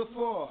the hood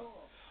for?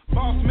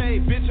 Boss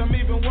made, bitch, I'm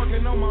even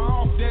working on my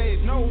off days.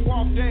 No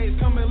off days,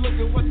 come and look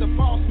at what the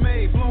boss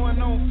made.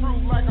 Blowing on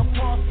fruit like a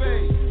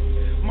parfait.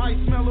 Might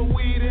smell a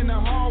weed in the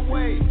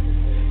hallway.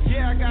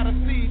 Yeah, I got a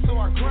seed, so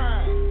I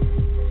grind.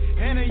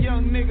 And a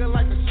young nigga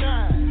like to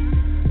shine.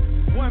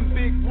 One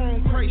big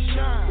room, crate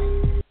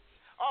shine.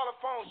 All the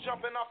phones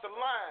jumping off the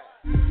line.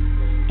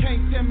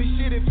 Can't tell me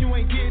shit if you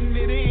ain't getting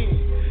it in.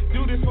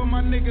 Do this for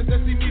my niggas that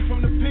see me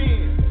from the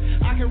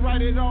pen. I can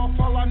write it off,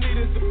 all I need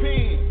is a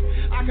pen.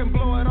 I can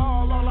blow it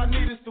all I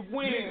need is to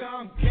win. Nigga,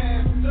 I'm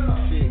gassed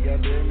up. Shit,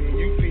 goddamn it,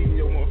 you feeding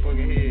your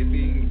motherfucking head,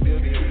 feeding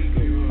building your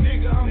ego.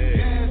 Nigga, I'm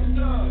gassed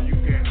up. You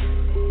gassed up.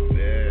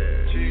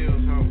 Yeah. Chill,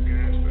 I'm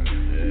gassed up.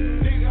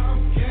 Yeah. Nigga,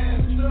 I'm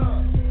gassed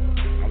up.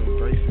 I'm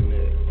embracing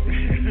that.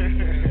 Yeah,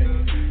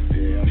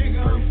 Nigga,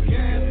 I'm embracing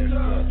gassed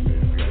up.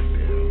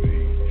 Goddamn me.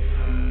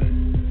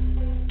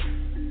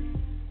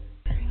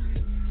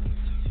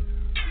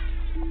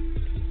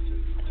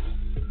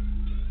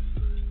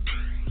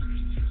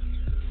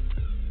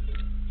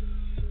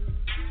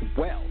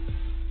 Well,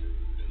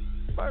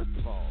 first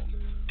of all,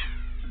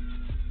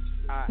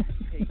 I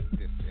hate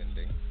this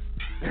ending.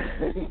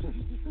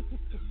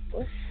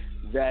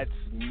 That's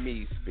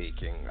me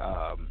speaking.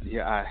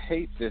 Yeah, I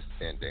hate this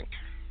ending.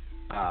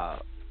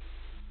 And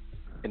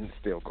it's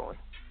still going.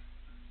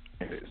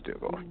 It is still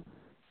going.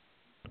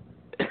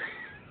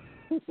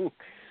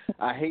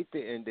 I hate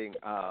the ending.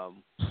 I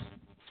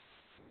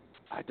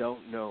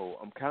don't know.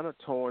 I'm kind of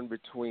torn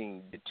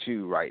between the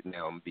two right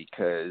now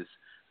because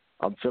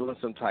I'm feeling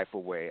some type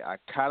of way. I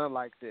kind of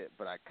liked it,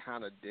 but I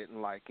kind of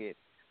didn't like it.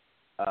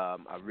 I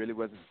really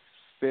wasn't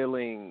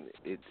feeling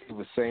it. It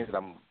was saying that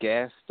I'm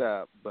gassed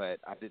up, but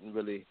I didn't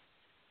really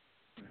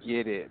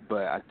get it.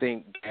 But I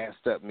think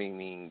gassed up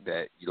meaning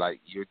that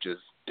you're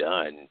just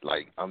done.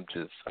 Like I'm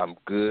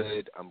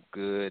good. I'm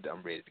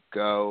ready to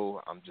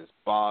go. I'm just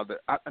bothered.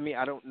 I mean,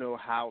 I don't know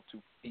how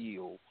to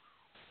feel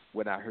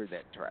when I heard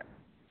that track.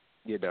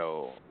 You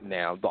know,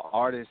 now the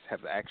artists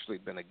have actually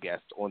been a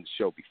guest on the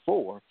show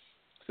before,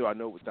 so I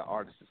know what the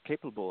artist is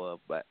capable of,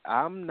 but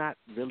I'm not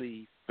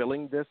really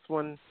feeling this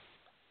one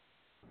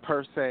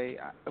per se.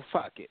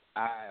 Fuck it.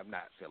 I am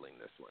not feeling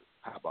this one.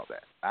 How about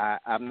that?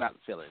 I'm not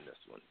feeling this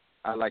one.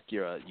 I like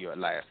your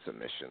last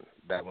submission.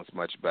 That was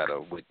much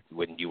better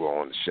when you were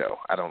on the show.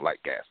 I don't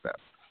like gassed up.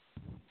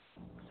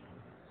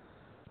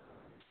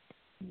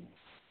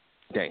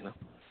 Dana?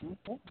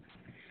 Okay.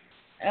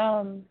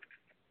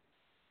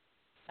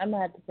 I'm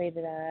gonna have to say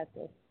that I have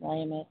to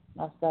blame it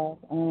myself.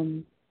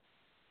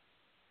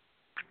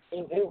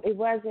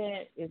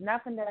 It's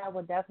nothing that I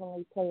would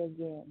definitely play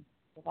again.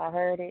 If I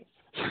heard it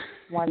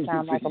one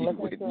time, like I'm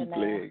listening to it now.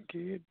 Play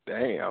again?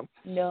 Damn.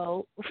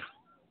 No.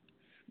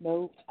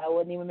 Nope. I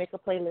wouldn't even make a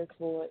playlist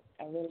for it.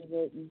 I really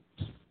wouldn't.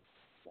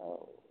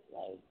 So,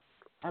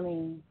 I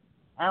mean,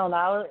 I don't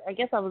know. I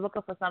guess I was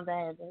looking for something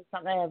that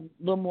had a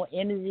little more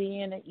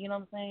energy in it. You know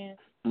what I'm saying?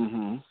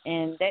 Mm-hmm.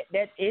 And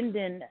that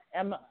ending,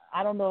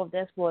 I don't know if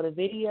that's for the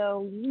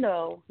video. You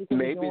know,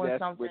 maybe doing that's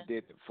something. what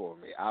did it for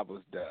me. I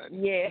was done.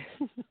 Yeah.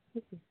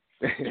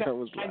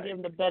 I give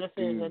him the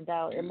benefit of the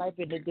doubt. It might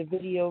be the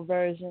video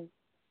version.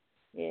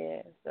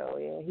 Yeah. So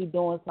yeah, he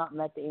doing something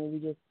at the end we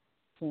just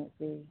can't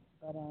see.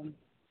 But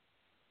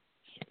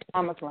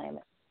I'm gonna slam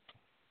it.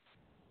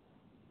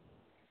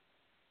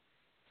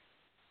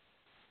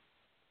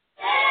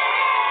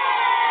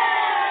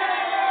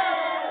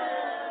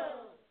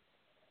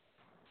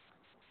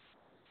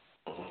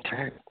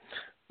 Okay.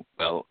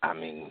 Well, I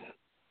mean,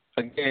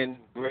 again,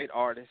 great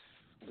artist,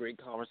 great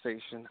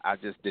conversation. I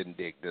just didn't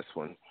dig this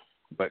one.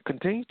 But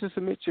continue to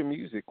submit your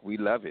music. We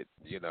love it.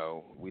 You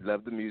know, we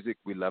love the music.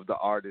 We love the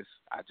artist.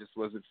 I just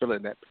wasn't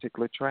feeling that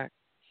particular track.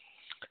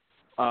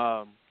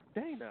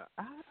 Dana,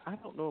 I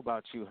don't know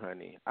about you,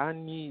 honey. I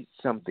need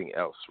something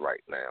else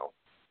right now.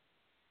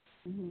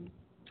 Mm-hmm.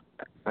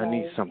 I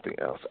need something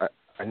else.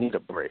 I need a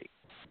break.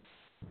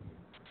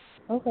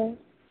 Okay.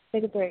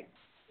 Take a break.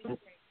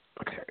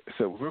 Okay,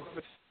 so we're going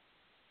to,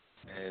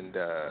 and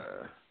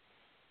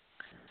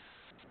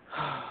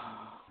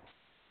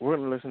we're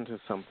going to listen to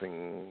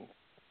something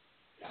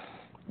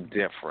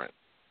different.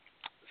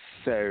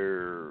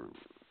 So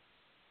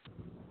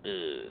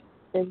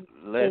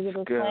let's is it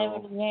a go. slam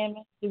or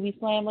jamming? Do we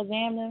slam or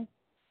jam them?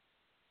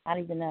 I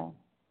don't even know.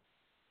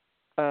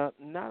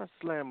 Not a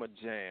slam or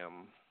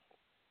jam.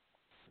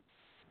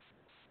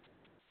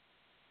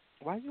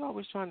 Why are you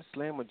always trying to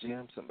slam or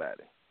jam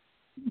somebody?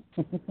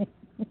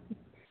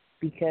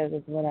 Because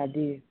it's what I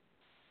do.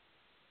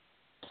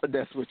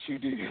 That's what you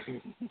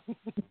do.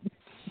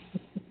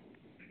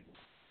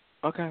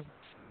 Okay.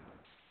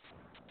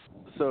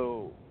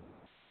 So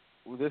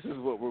this is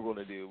what we're going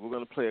to do. We're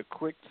going to play a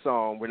quick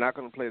song. We're not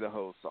going to play the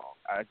whole song.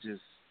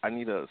 I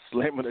need a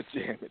slam and a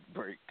jam it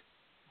break.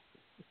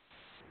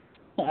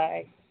 All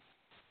right.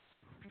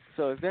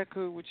 So is that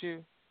cool with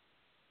you?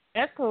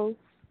 That's cool.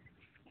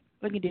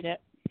 We can do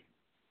that.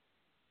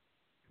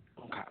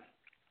 Okay.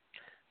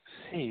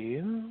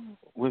 See,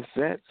 with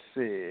that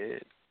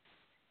said,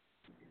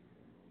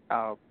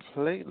 our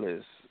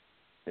playlist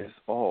is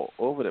all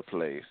over the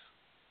place.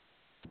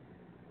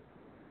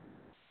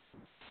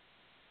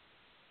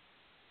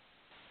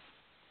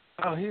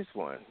 Oh, here's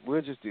one.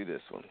 We'll just do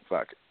this one.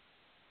 Fuck it.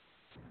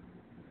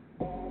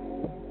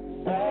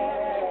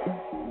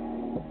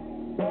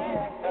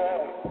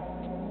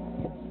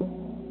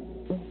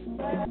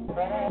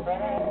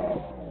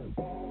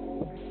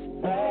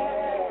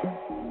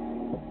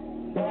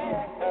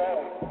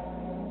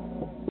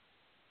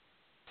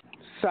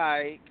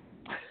 Psych.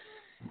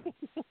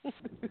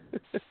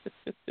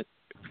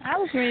 I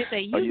was ready to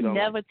say, you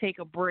never like... take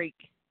a break.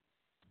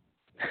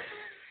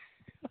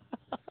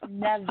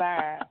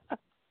 Never.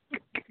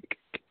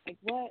 Like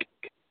what?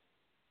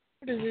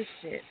 What is this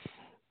shit?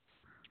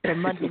 The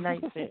Monday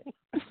night fit.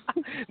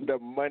 The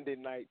Monday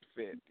night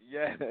fit.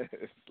 Yes.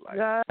 Like,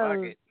 no. Fuck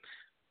it.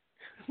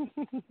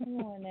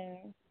 Come on now.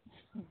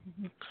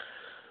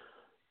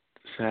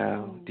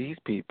 So, these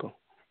people.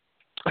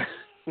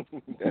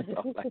 That's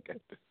all I got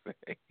to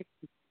say.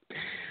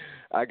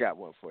 I got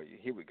one for you.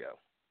 Here we go.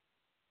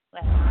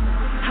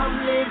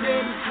 I'm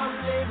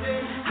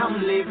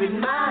living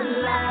my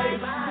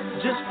life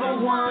just for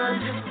one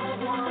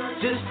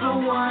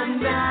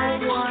night.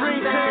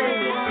 Street night.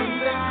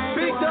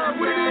 Big dog,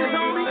 what it is,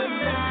 homie?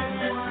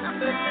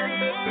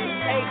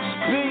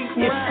 HB.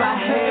 If I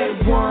had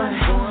one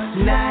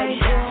night,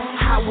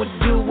 I would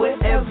do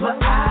whatever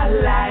I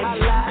like.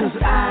 'Cause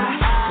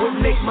I would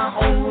make my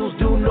own rules,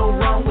 do no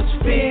wrong, which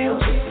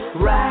feels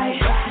right.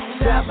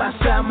 Side by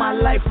side, my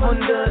life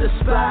under the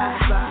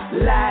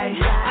spotlight.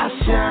 I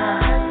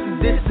shine,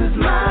 this is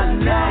my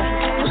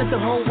night. I let the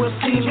whole world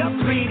see me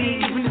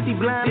 3D, even if they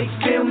blind, they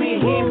feel me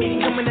and hear me.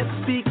 Coming at the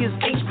speakers,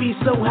 HB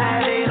so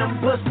high that I'm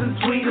busting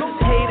tweeters.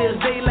 Haters,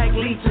 they like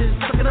leeches.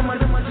 Sucking on my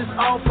just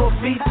all for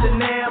feature.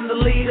 Now I'm the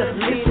leader.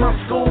 It's my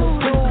school.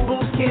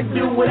 Principals can't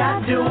do what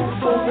I do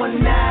for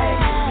one night.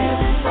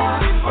 If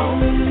I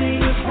only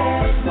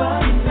had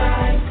one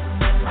night,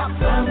 I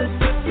promise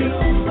to do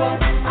what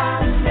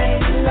I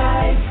made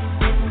life.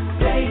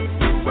 Face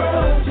the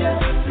world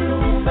just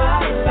through my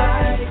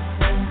life.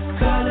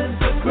 Colors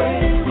of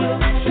gray will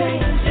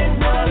change in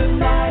one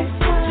night.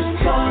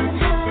 Just one,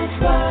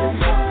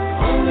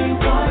 only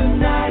one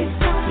night.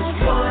 Just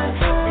one,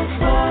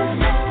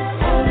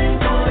 only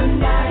one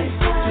night.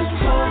 Just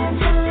one,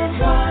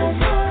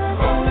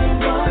 only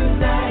one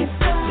night.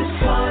 Just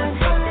one,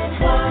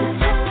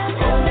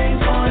 only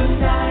one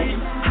night.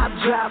 I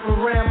drive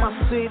around my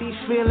city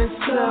feeling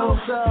so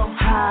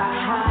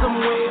high.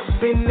 Somewhere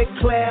up in the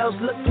clouds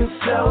looking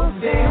so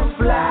damn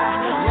fly.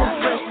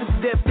 I'm fresh to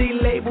death, they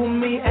label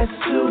me as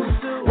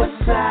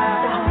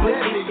suicide. But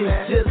it is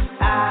just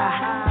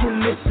I,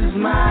 and this is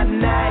my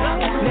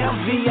night. Now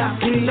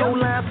VIP, no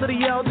line for the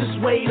y'all, just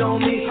wait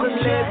on me.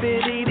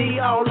 Celebrity, they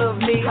all of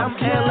me. I'm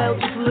LL,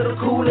 just a little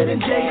cooler than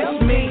Jay,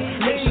 that's me.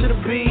 Next to the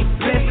beat,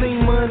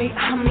 blessing money,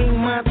 I mean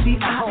Monty.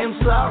 I am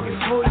sorry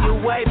for your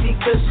wife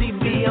because she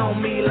be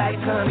on me like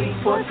honey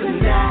for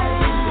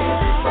tonight.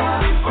 If I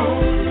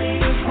only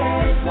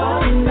had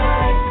one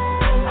night,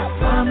 I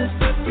promise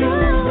to do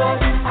what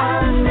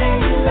I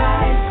made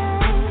life.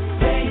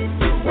 Face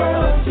the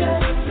world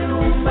just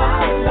through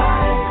my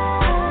life.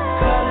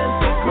 Colors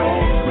of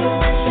gray will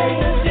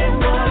change in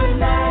one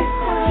night.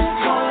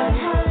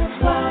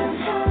 Just one,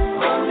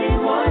 only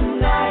one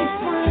night.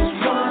 Just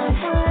one,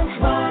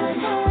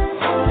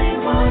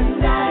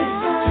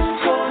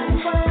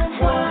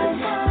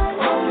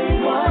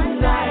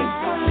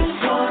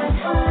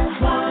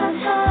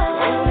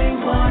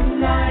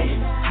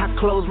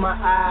 close my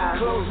eyes,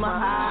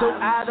 so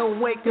I don't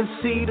wake and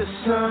see the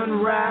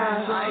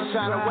sunrise. I ain't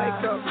trying to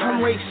wake up.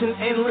 I'm racing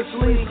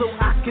endlessly so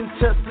I can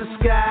touch the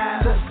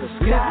sky.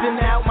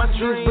 Living out my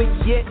dreams, but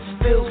yet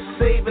still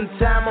saving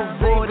time,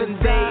 avoiding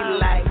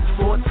daylight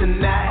for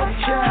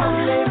tonight. I'm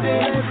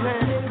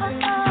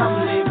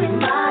living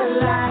my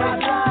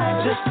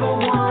life just for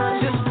one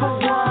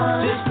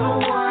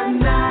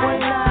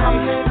night.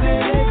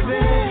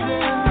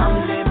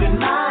 I'm living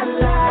my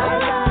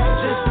life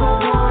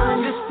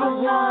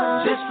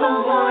just for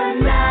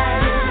one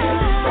night.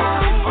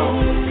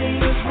 Only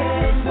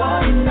had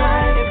one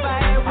night. If I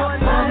had one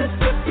night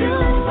to do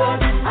what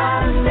I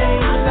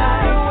made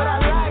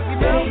like,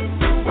 make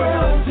the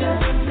world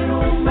just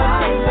through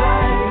my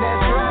life.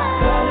 That's right.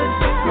 'Cause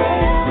the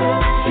great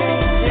will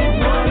change in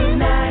one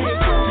night.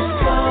 Just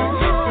one,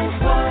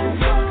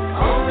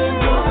 only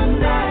one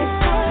night.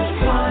 Just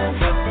one,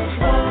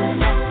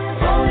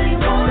 only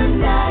one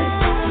night.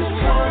 Just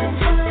one,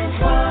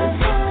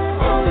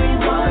 only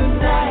one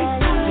night.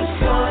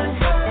 Just one, only one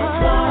night.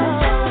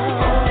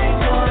 Only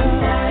one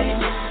night.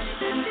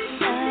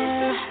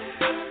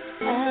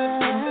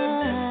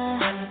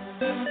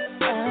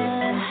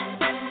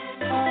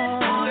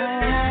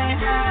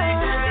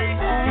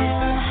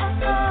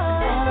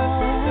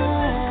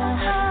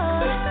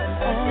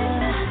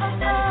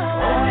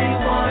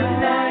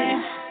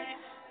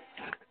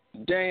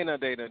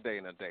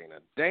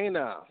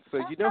 Dana. So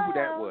you know who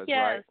that was,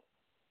 Yes.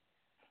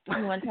 right?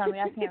 You want to tell me?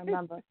 I can't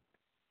remember.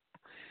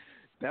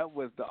 That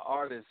was the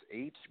artist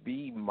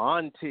H.B.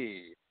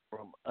 Monty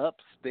from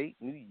upstate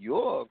New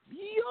York.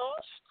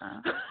 Yes.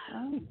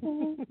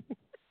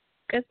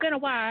 It's been a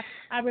while.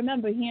 I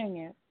remember hearing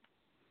it.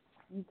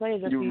 You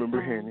played it a You few remember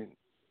times. hearing it?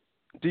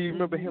 Do you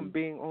remember him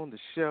being on the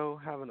show,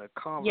 having a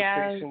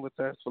conversation with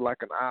us for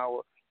like an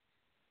hour?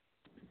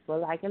 For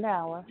like an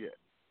hour. Yeah.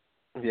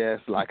 Yes,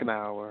 like an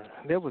hour.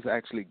 That was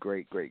actually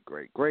great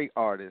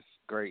artist,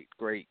 great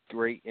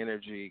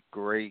energy,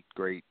 great,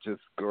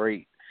 just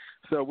great.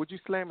 So would you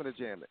slam it or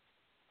jam it?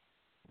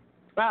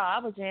 Oh, I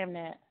would jam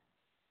that.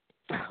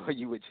 Oh,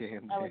 you would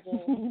jam I that?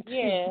 would jam.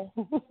 Yeah.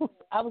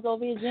 I was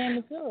over here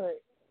jamming to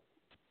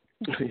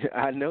it.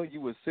 I know you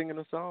were singing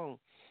a song.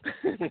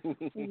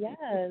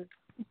 Yes.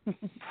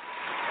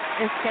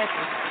 It's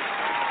catchy.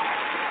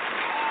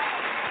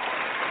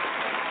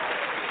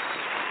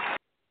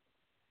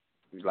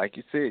 Like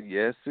you said,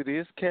 yes, it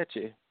is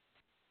catchy.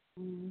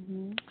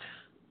 Mm-hmm.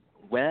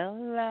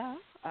 Well,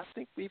 I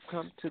think we've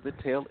come to the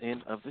tail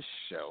end of the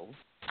show.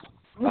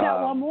 We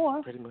got one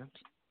more. Pretty much.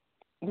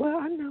 Well,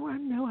 I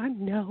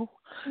know.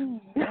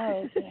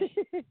 Okay.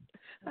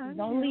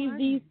 Don't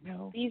leave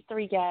these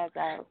three guys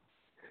out.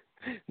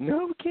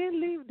 No, we can't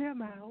leave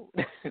them out.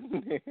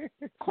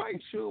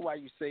 Quite sure why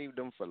you saved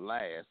them for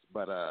last,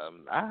 but I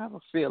have a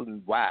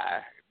feeling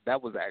why.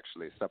 That was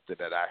actually something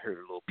that I heard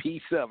a little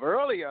piece of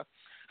earlier.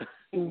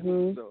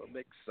 Mm-hmm. So I'm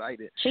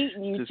excited.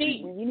 Cheating.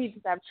 You need to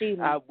stop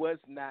cheating. I was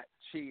not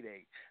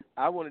cheating.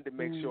 I wanted to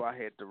make sure I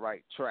had the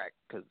right track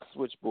because the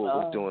switchboard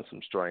was doing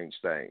some strange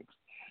things.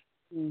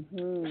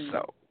 Mm-hmm.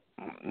 So,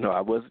 no,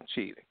 I wasn't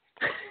cheating.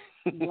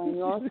 Blame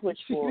your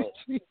switchboard.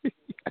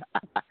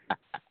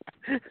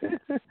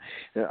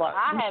 Well,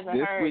 I haven't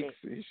heard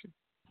it.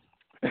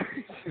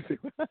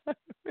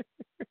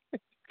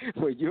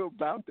 Well, you're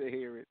about to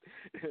hear it,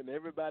 and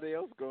everybody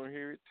else going to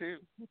hear it too.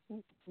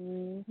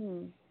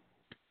 Mm-hmm.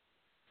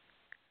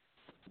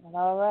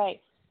 All right.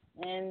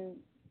 And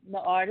the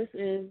artist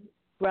is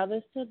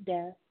Brothers to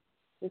Death.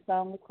 The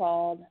song is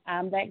called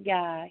I'm That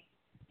Guy,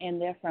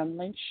 and they're from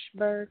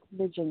Lynchburg,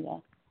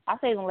 Virginia. I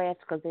say them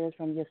last because they're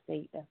from your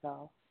state, that's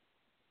all.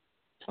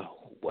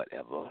 Oh,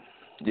 whatever.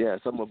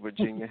 Yes, I'm a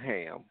Virginia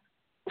ham.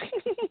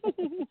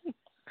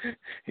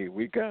 Here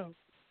we go.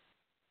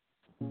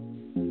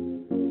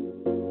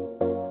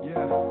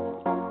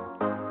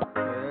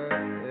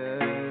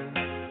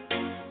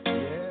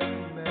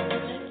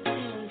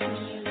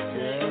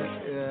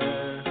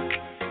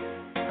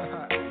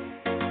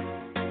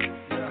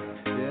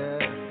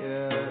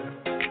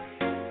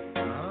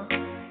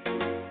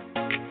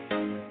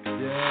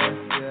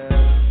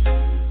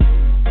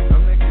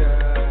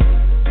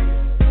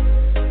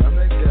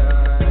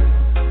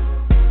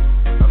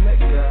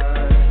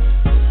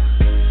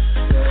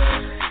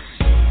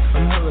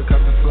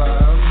 Helicopter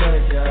fly.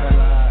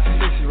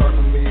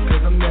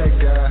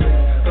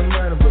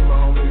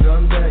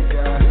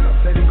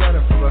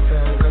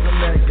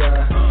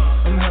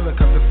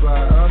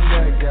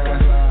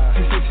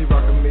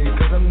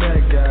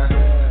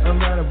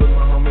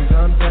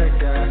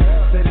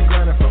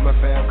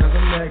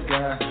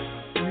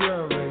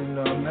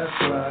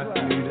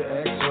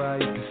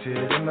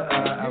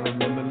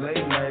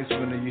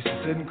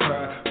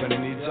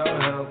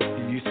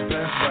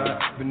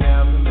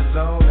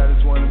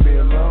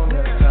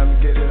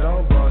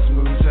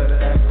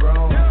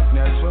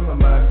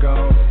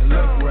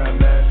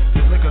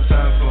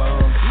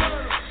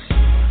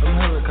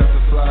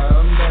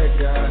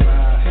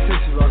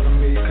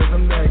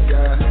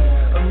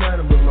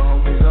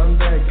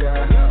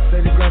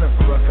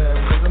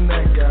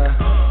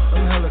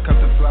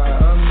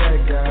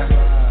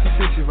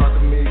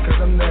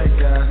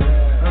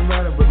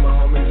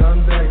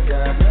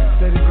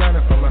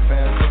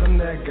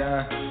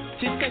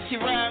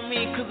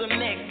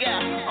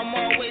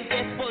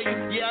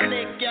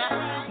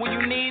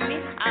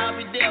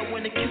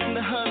 Kissing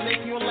the hood,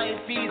 making your life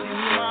easy. Your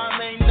mom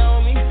ain't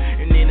know me.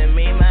 You need to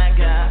meet my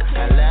guy.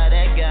 I love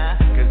that guy,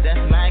 cause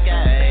that's my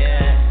guy,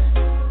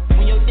 yeah.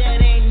 When your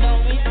dad ain't know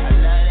me, I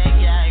love that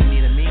guy. You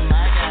need to meet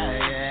my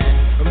guy,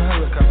 yeah. I'm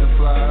helicopter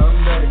fly, I'm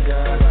that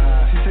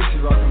guy. She said she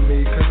rockin'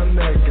 me cause I'm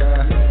that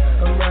guy.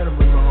 I'm riding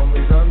with my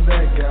homies, I'm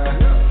that guy.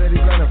 Steady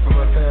grinding for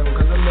my fam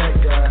cause I'm that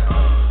guy.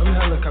 I'm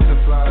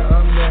helicopter fly,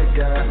 I'm that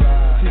guy.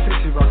 She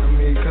said she rockin'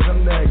 me cause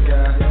I'm that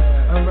guy.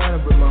 I'm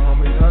riding with my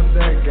homies, I'm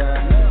that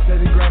guy.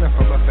 Steady grinding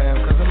for my fam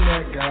cause I'm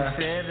that guy.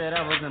 You said that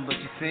I wasn't, but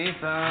you seen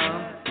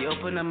some. You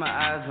opened up my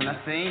eyes when I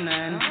seen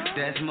none.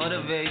 That's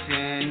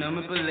motivation, no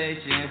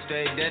manipulation,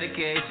 straight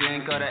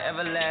dedication, call it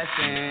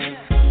everlasting.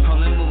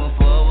 Only moving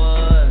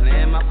forward,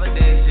 laying my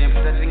foundation,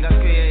 protecting God's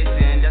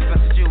creation, that's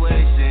my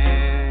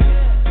situation.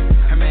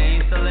 Her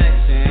main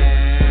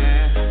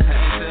selection, her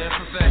answer to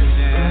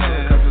perfection. I'm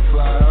helicopter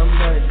fly, I'm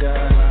that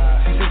guy.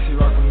 She said she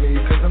rockin' me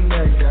cause I'm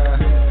that guy.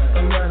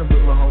 I'm riding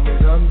with my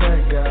homies, I'm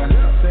that guy.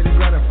 Steady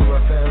grinding for my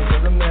fam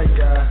cause I'm that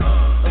guy.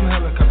 I'm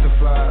helicopter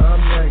fly,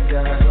 I'm that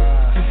guy.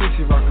 She said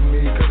she rockin'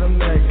 me cause I'm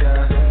that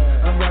guy.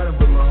 I'm riding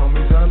with my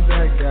homies, I'm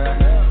that guy.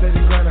 Steady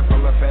grinding for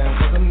my fam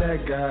cause I'm that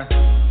guy.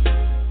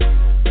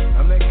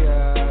 I'm that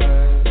guy.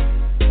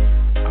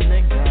 I'm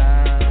that guy.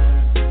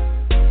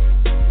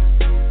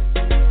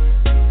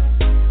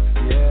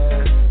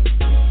 Yeah.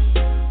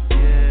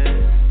 Yeah.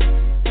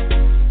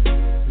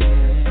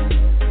 Yeah.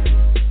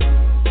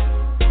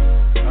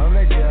 I'm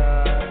that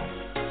guy.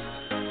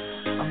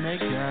 I'm that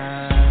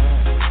guy.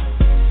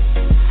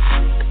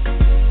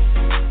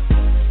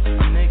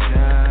 I'm that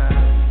guy.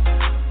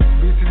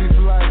 BTV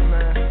for life,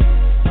 man.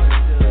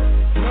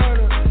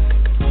 Murder.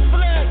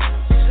 Flex.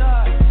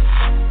 Shot.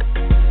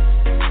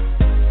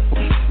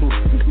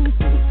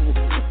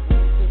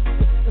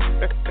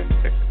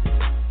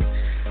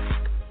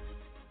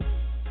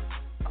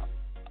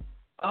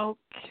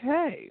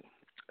 Okay.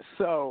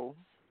 So,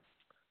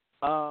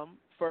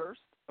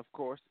 first, of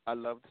course, I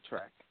love the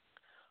track.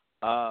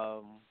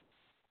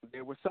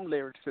 There were some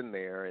lyrics in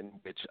there in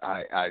which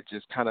I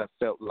just kind of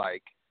felt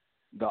like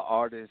the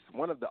artist,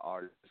 one of the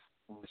artists,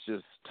 was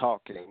just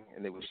talking,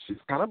 and it was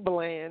just kind of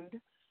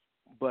bland,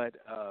 but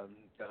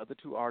the other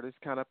two artists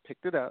kind of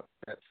picked it up.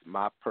 That's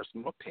my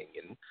personal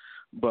opinion.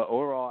 But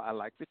overall, I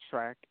like the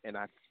track, and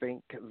I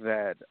think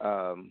that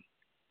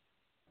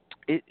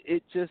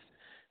it just,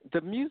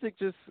 the music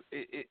just,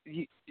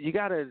 you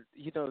got to,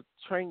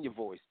 train your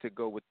voice to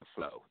go with the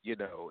flow.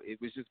 It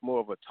was just more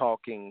of a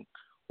talking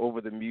over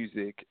the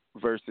music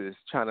versus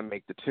trying to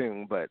make the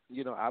tune. But,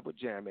 I would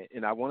jam it,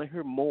 and I want to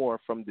hear more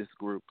from this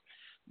group,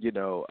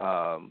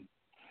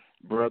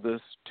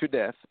 Brothers to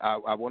Death.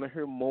 I want to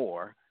hear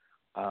more,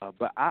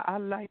 but I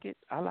like it.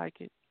 I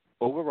like it.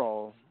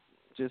 Overall,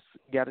 just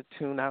got to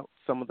tune out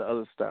some of the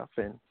other stuff,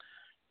 and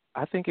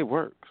I think it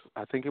works.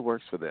 I think it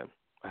works for them.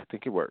 I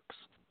think it works.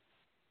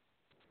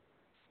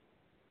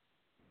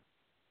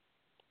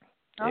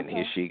 Okay. And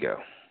here she go.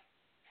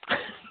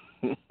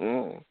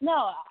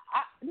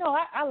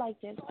 I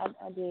liked it.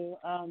 I do.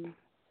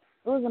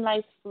 It was a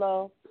nice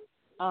flow.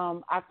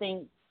 I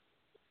think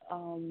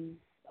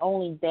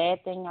only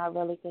bad thing I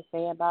really could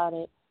say about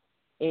it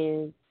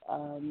is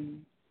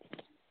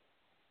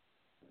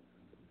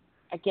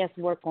I guess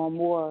work on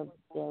more of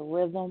the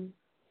rhythm.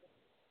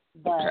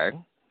 But Okay.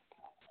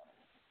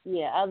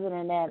 yeah, other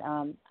than that,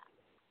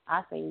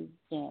 I say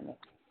jam it.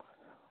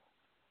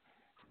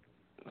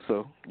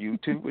 So you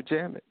two would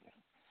jam it.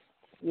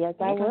 Yes,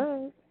 I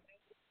would.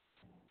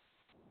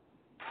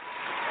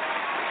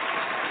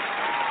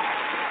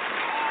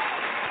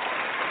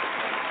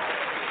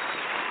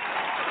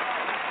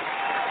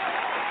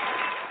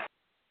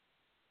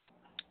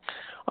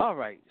 All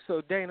right.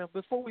 So, Dana,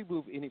 before we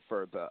move any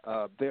further,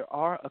 there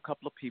are a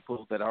couple of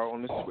people that are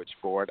on the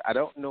switchboard. I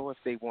don't know if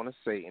they want to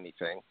say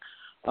anything,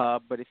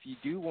 but if you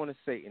do want to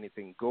say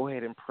anything, go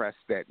ahead and press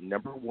that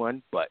number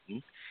 1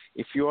 button.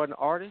 If you're an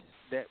artist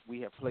that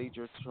we have played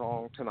your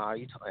song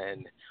tonight,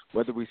 and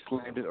whether we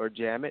slammed it or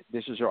jam it,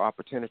 this is your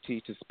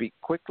opportunity to speak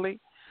quickly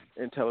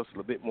and tell us a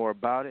little bit more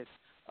about it.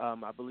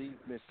 I believe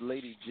Miss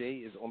Lady J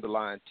is on the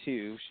line,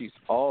 too. She's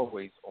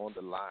always on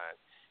the line.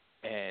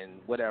 And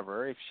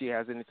whatever, if she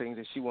has anything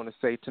that she want to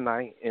say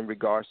tonight in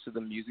regards to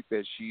the music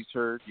that she's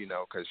heard,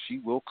 because she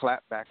will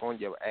clap back on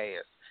your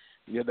ass.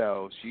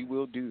 She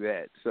will do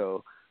that.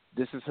 So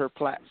this is her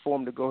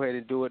platform to go ahead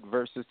and do it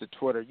versus the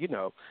Twitter.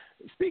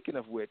 Speaking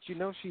of which,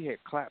 she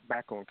had clapped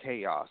back on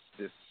Chaos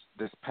this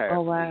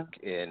past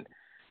week, and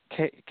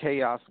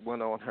Chaos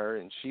went on her,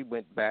 and she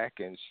went back,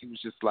 and she was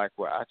just like,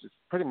 well, I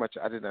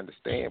didn't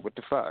understand. What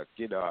the fuck?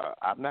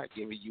 I'm not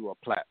giving you a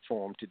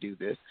platform to do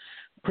this,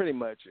 pretty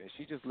much. And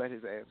she just let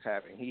his ass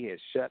have it. He had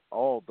shut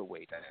all the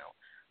way down.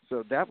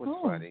 So that was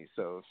funny.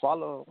 So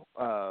follow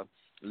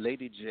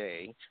Lady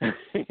J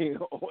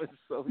on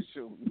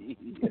social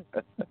media.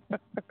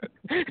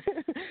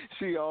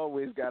 She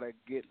always got a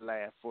good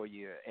laugh for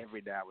you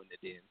every now and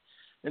then.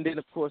 And then,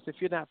 of course, if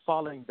you're not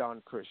following Don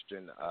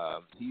Christian,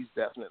 he's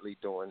definitely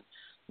doing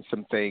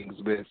some things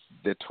with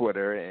the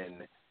Twitter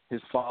and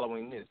his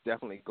following is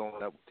definitely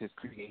going up with his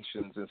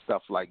creations and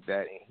stuff like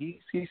that, and he's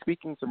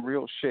speaking some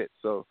real shit.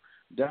 So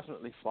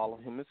definitely follow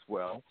him as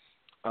well.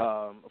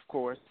 Of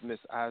course, Miss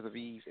Eyes of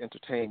Eve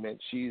Entertainment,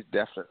 she's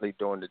definitely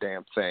doing the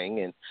damn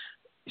thing, and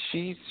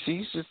she's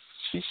just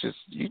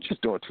you're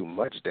just doing too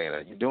much,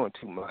 Dana. You're doing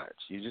too much.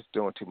 You're just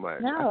doing too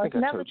much. No, I think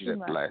it's I never told you too that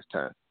much. the last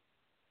time.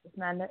 It's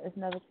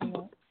never too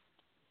much.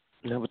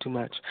 Never too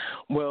much.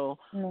 Well,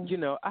 you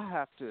know, I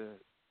have to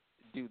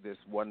do this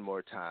one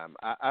more time.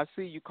 I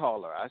see you,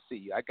 caller. I see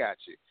you. I got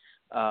you.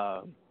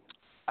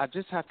 I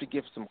just have to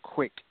give some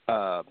quick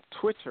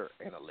Twitter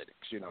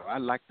analytics. You know, I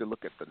like to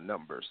look at the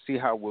numbers, see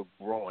how we're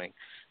growing.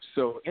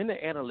 So in the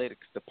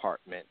analytics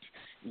department,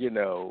 you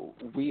know,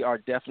 we are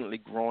definitely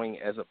growing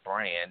as a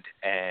brand,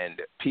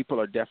 and people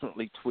are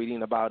definitely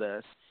tweeting about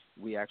us.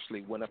 We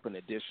actually went up an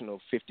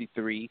additional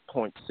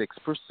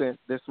 53.6%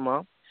 this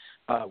month.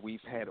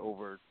 We've had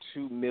over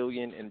 2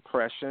 million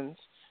impressions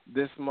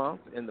this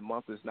month, and the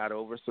month is not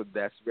over, so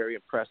that's very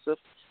impressive,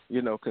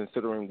 you know,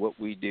 considering what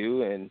we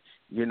do. And,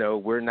 you know,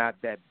 we're not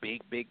that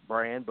big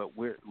brand, but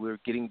we're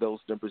getting those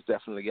numbers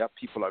definitely up.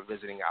 People are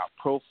visiting our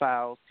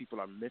profiles. People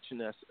are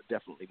mentioning us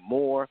definitely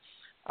more.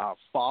 Our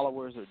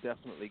followers are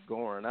definitely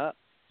going up.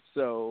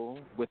 So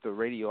with the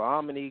Radio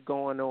Omni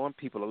going on,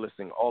 people are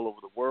listening all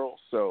over the world.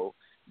 So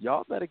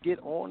y'all better get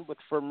on with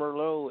For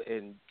Merlot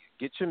and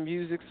get your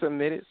music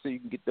submitted so you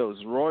can get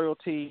those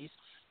royalties.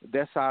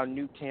 That's our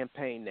new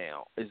campaign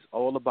now. It's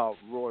all about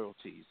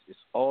royalties. It's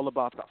all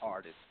about the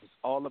artists. It's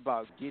all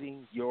about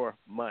getting your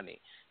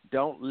money.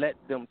 Don't let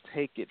them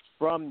take it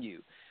from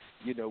you.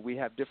 You know, we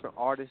have different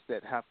artists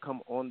that have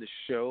come on the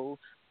show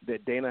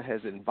that Dana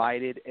has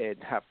invited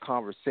and have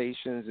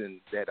conversations,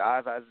 and that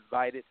I've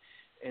invited,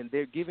 and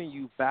they're giving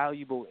you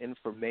valuable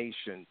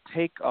information.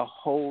 Take a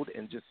hold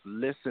and just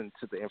listen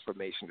to the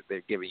information that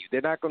they're giving you.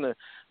 They're not going to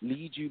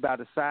lead you by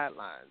the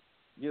sidelines.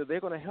 You know, they're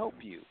going to help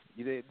you.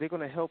 They're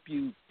going to help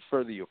you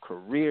further your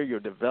career,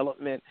 your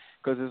development,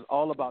 because it's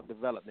all about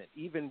development.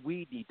 Even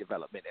we need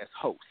development as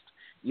hosts,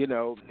 you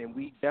know, and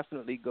we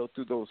definitely go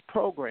through those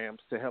programs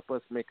to help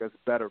us make us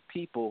better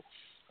people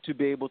to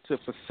be able to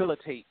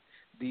facilitate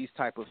these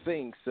type of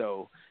things.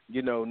 So,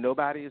 you know,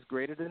 nobody is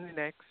greater than the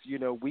next. You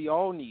know, we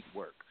all need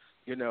work.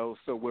 You know,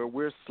 so where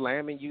we're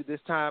slamming you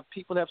this time,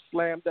 people have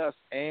slammed us,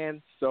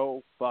 and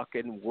so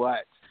fucking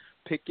what?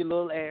 Pick your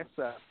little ass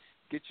up,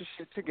 get your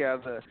shit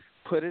together,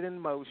 put it in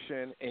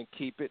motion, and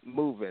keep it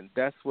moving.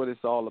 That's what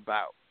it's all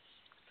about.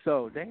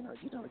 So, Dana,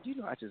 you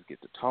know, I just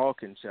get to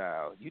talking,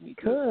 child. You need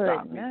to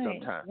stop me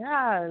sometime.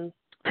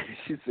 Yes.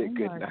 She said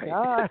good night.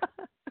 God.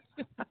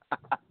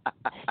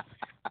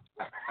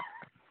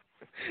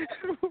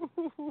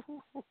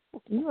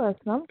 You are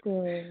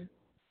something.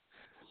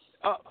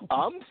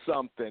 I'm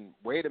something.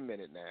 Wait a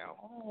minute now.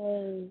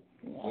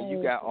 When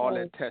you got all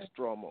that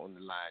testosterone on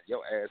the line,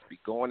 your ass be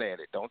going at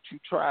it. Don't you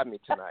try me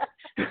tonight.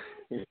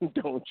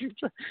 Don't you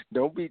try.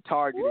 Don't be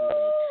targeting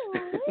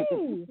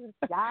me.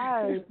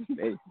 Guys.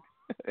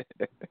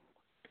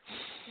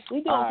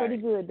 We doing pretty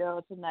good,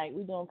 though, tonight.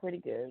 We doing pretty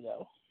good,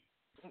 though.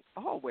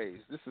 Always.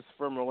 This is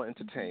Firmo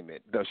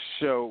Entertainment. The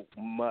show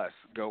must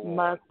go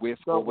on, with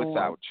or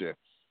without you.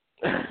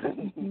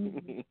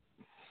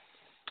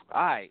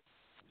 All right.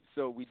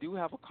 So we do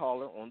have a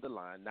caller on the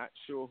line. Not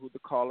sure who the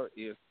caller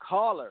is.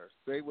 Caller,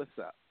 say what's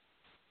up.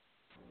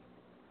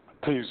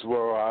 Peace,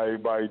 world. How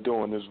everybody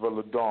doing? This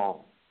Villa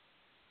Dawn.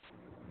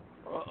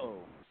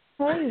 Uh-oh.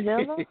 Hey,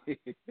 Villa.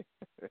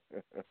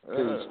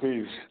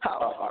 Peace.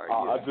 How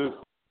are you?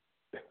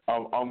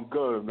 I'm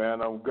good,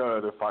 man. I'm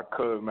good. If I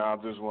could, man, I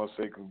just want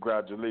to say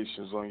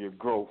congratulations on your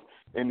growth.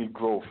 Any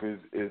growth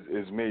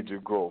is major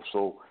growth.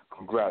 So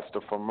congrats to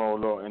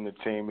Famolo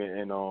Entertainment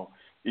and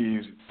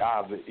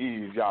Eyes of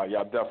Eve.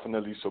 Y'all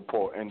definitely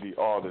support indie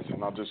artists,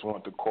 and I just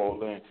want to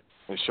call in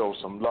and show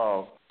some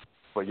love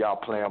for y'all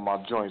playing my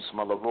joint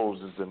Smell of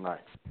Roses tonight.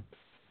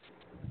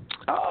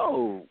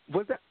 Oh,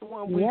 was that the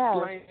one we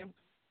slammed?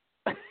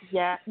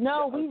 Yeah.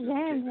 No, we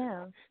jammed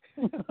him.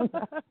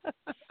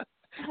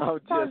 I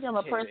told you I'm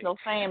a personal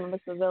fan of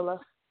Mr. Villa.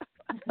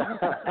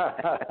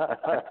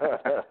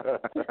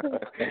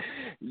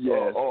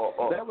 Yes.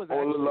 That was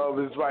all the love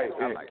is right.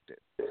 I liked it.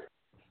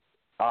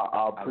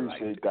 I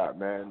appreciate that,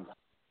 man.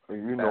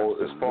 You know,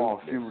 it's far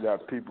and few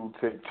that people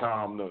take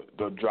time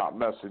to drop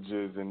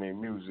messages in their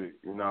music,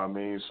 you know what I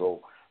mean?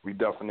 So we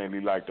definitely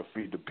like to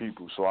feed the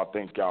people. So I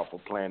thank y'all for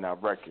playing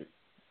that record.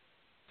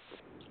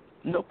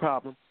 No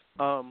problem.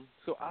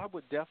 So I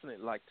would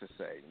definitely like to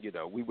say, you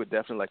know, we would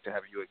definitely like to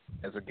have you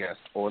as a guest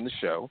on the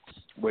show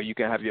where you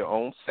can have your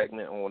own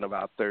segment on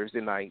about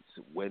Thursday nights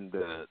when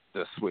the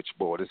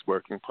switchboard is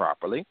working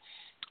properly.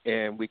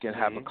 And we can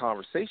have a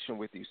conversation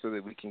with you so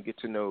that we can get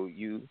to know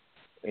you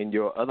and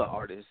your other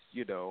artists,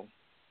 you know,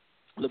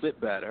 a little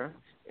bit better,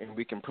 and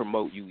we can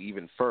promote you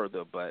even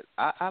further. But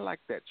I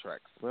like that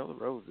track, Smell the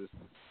Roses.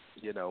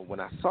 You know, when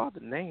I saw the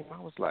name, I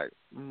was like,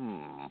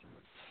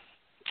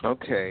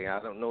 okay, I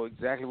don't know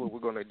exactly what we're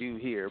going to do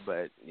here,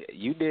 but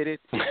you did it.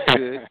 It's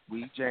good.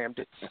 We jammed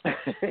it.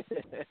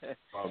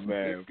 Oh,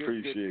 man, good,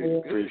 appreciate good,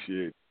 it.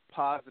 Appreciate it.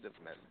 Positive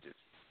messages.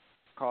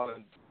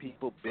 calling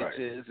people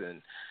bitches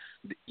and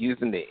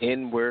using the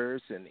N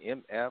words and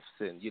MFs,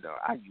 and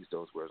I use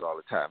those words all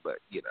the time. But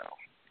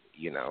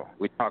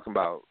we're talking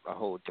about a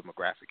whole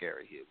demographic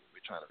area here we're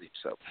trying to reach.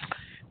 So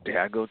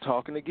there I go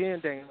talking again,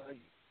 Dana.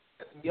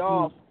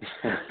 Y'all.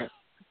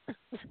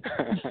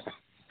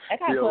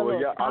 I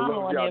love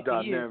y'all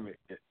dynamic.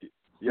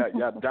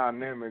 Y'all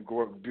dynamic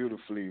work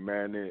beautifully,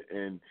 man.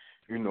 And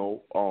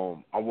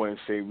I wouldn't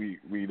say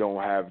we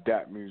don't have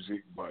that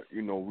music, but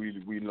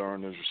we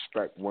learn to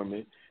respect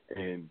women,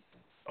 and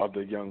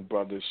other young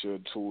brothers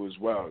should too as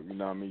well. You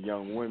know what I mean?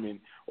 Young women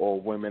or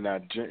women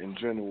in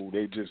general,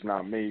 they just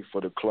not made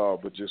for the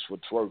club, but just for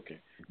twerking.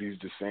 These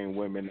the same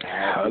women that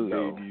have the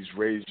babies,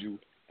 raise you,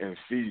 and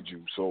feed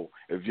you. So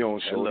if you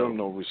don't show them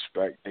no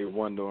respect, they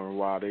wondering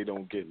why they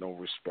don't get no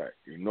respect.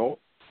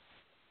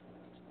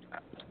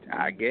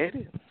 I get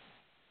it.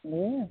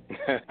 Yeah.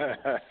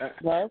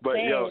 But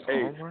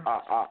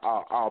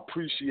I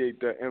appreciate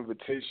the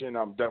invitation.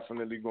 I'm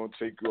definitely gonna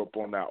take you up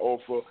on that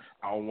offer.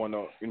 I don't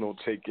wanna,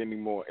 take any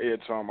more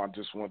airtime. I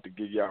just want to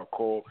give y'all a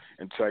call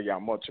and tell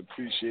y'all much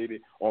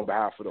appreciated on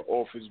behalf of the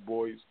office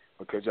boys,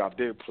 because y'all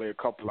did play a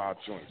couple of our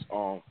joints.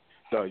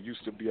 The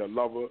Used to Be a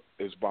Lover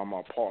is by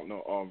my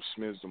partner,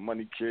 Smiz the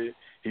Money Kid.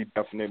 He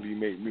definitely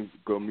made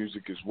good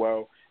music as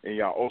well. And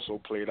y'all also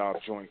played our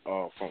joint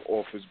from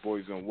Office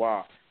Boys and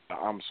Why,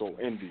 I'm So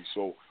Indie.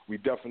 So we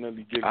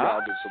definitely give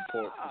y'all the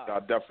support.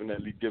 Y'all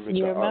definitely give it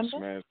to us,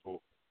 man.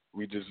 So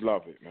we just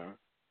love it, man.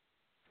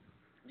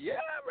 Yeah,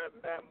 I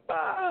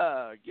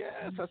remember.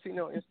 Yes, I seen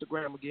it on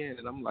Instagram again,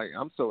 and I'm like,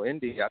 I'm so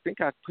indie. I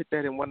think I put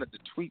that in one of the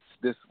tweets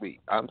this week.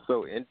 I'm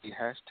so indie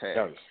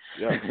hashtag.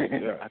 Yes,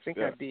 I think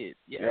I did.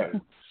 Yeah.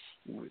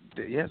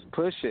 Yes,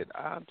 push it.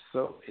 I'm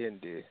so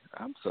indie.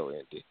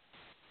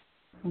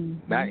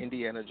 Mm-hmm. Not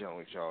Indiana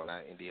Jones, y'all.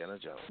 Not Indiana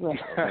Jones.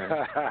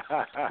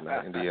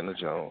 Not Indiana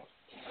Jones.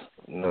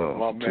 No,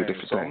 my two man.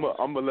 different So things.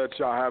 I'm gonna let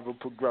y'all have a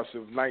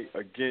progressive night.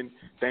 Again,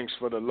 thanks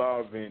for the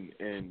love,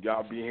 and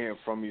y'all be hearing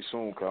from me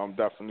soon, because I'm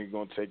definitely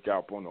gonna take y'all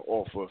up on the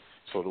offer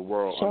so the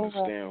world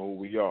understand who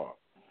we are.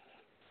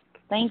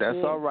 Thank you.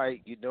 That's all right.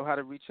 You know how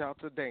to reach out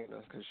to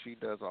Dana, because she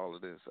does all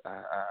of this.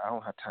 I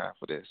don't have time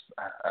for this.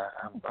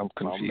 I'm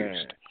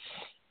confused.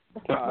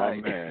 My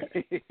man.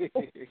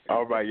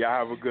 All right,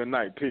 y'all have a good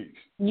night. Peace.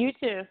 You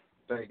too.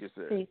 Thank you,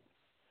 sir. Peace.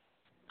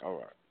 All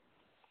right.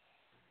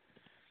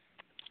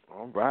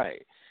 All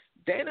right.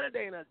 Dana. I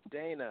want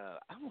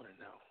to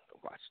know.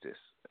 Watch this.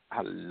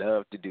 I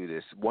love to do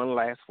this. One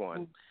last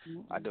one.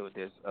 I know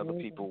there's other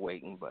people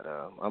waiting, but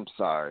I'm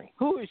sorry.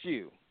 Who is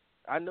you?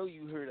 I know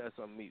you heard us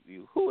on Meet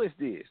You. Who is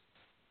this?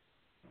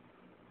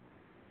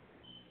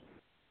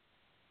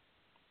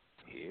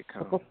 Here it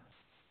comes.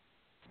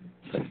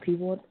 Put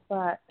people on the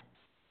spot.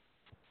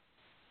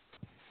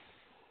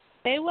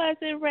 They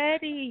wasn't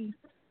ready.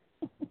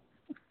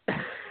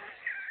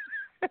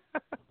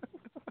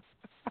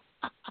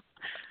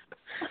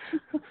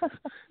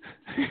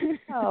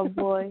 Oh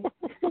boy.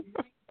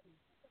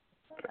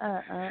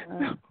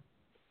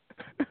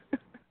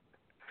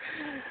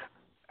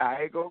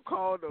 I ain't gonna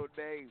call no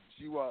names.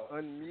 You are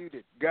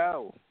unmuted.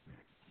 Go.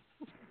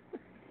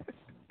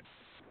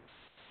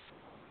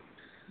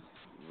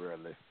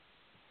 Really?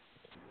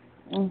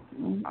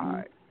 Mm-hmm. All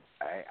right.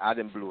 I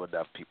didn't blew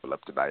enough people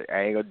up tonight.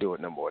 I ain't gonna do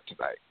it no more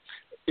tonight.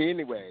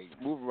 Anyway,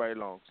 moving right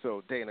along.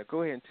 So Dana,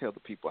 go ahead and tell the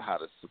people how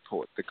to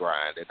support the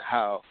grind and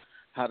how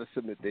to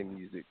submit their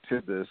music to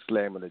the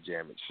Slam and the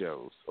Jamming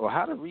shows, or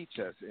how to reach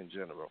us in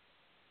general.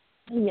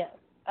 Yes.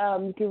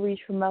 You can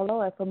reach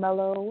Formello at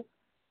Formello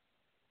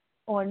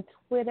on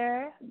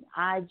Twitter,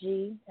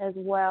 IG, as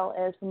well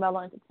as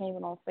Formello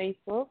Entertainment on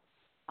Facebook,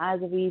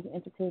 Eyes of Eve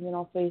Entertainment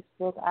on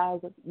Facebook,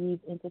 Eyes of Eve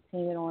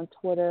Entertainment on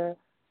Twitter,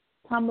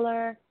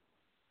 Tumblr,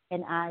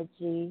 and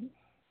IG.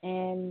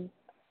 And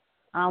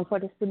for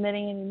the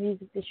submitting any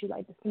music that you'd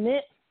like to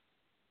submit,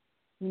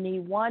 you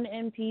need one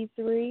MP3,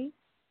 you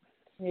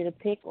need a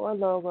pic or a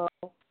logo,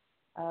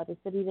 the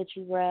city that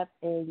you rep,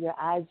 and your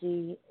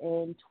IG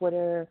and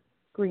Twitter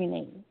screen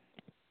name.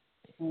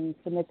 And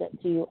submit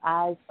that to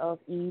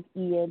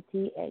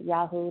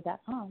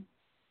eyesofeveent@yahoo.com.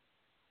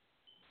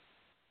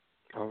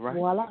 All right.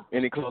 Voila.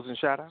 Any closing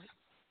shout-outs?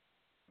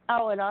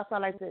 Oh, and also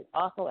I'd like to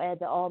also add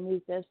that all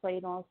music that's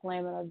played on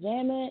Slam or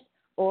Jam It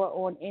or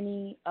on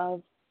any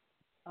of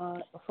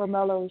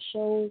Formello's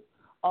shows,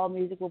 all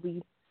music will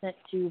be sent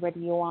to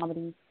Radio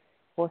Omni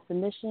for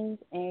submissions,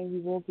 and you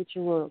will get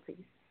your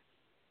royalties.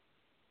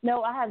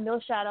 No, I have no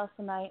shout-outs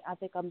tonight. I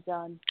think I'm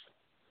done.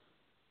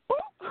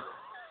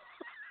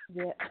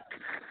 Yeah.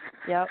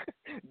 Yep.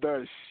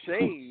 The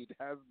shade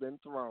has been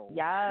thrown.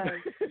 Yes,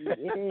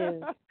 it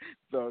is.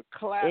 The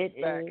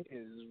clapback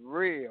is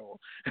real.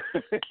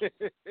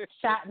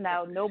 Shouting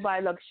out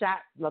nobody.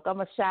 Look, I'm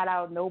gonna shout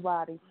out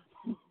nobody.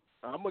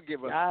 I'm gonna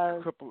give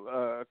a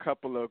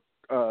couple of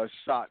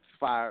shots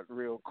fired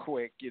real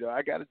quick.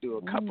 I got to do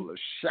a couple of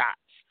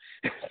shots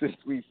since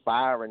we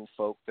firing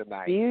folk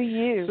tonight. Do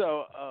you?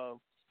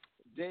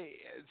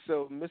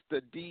 So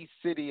Mr. D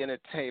City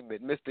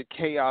Entertainment, Mr.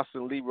 Chaos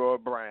and Leroy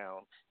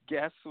Brown.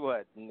 Guess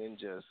what,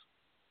 ninjas?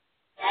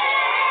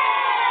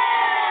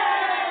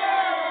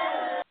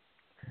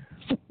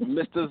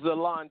 Mr.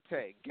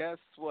 Zalante, guess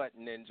what,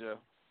 Ninja?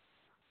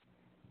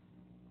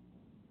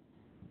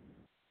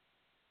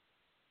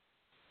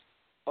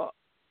 Oh,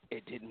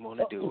 it didn't want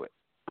to do it.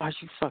 Are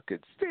you fucking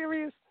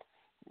serious?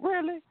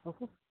 Really?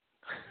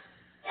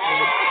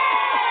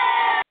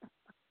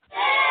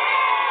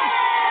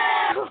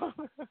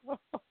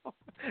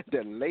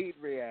 Delayed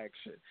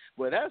reaction.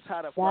 Well, that's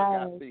how the fuck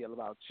I feel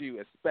about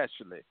you,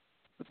 especially.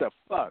 What the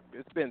fuck?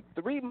 It's been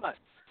 3 months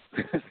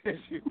since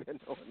you've been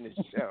on this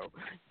show.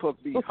 Supposed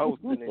to be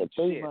hosting and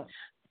shit.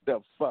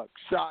 The fuck?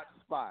 Shots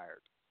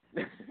fired.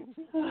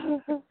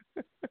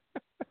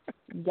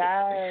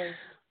 Yes.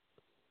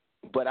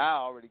 But I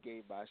already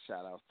gave my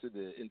shout-outs to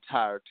the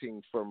entire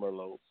team from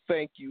Merlot.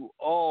 Thank you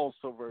all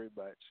so very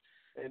much.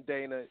 And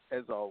Dana,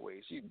 as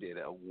always, you did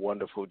a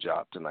wonderful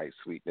job tonight,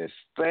 sweetness.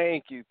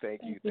 Thank you.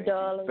 Thank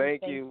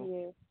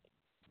you.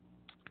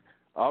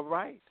 All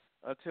right.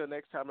 Until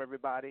next time,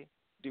 everybody,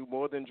 do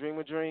more than dream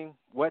a dream.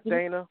 What,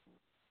 Dana?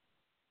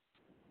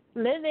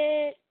 Live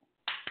it.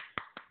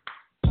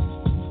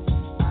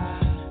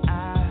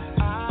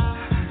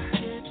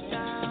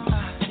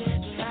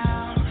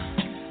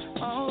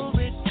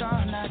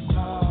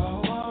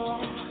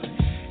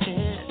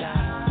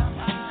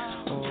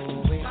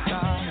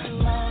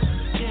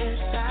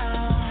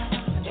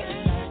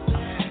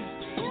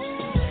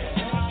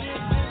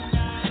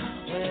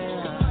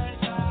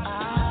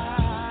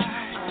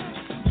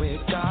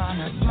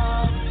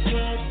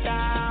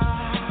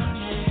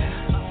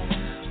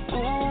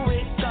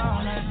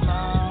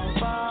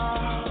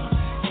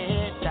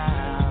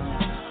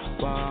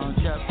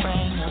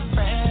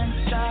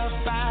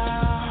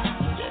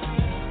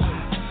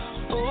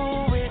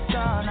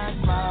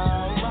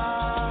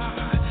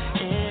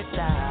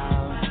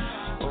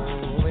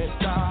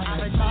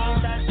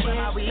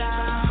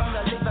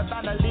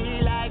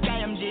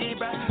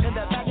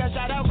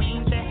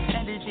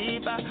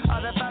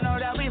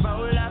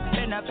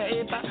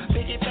 Paper,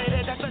 Biggie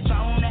faded, that's a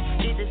tone.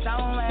 Eat it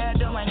somewhere,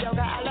 doing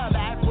yoga. I love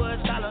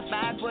backwards, colors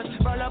backwards.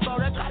 Roll up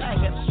over, color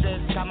hip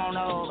strips. Come on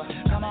over,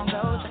 come on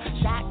closer.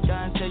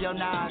 Shotgun to your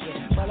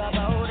noggin. Roll up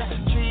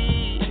over.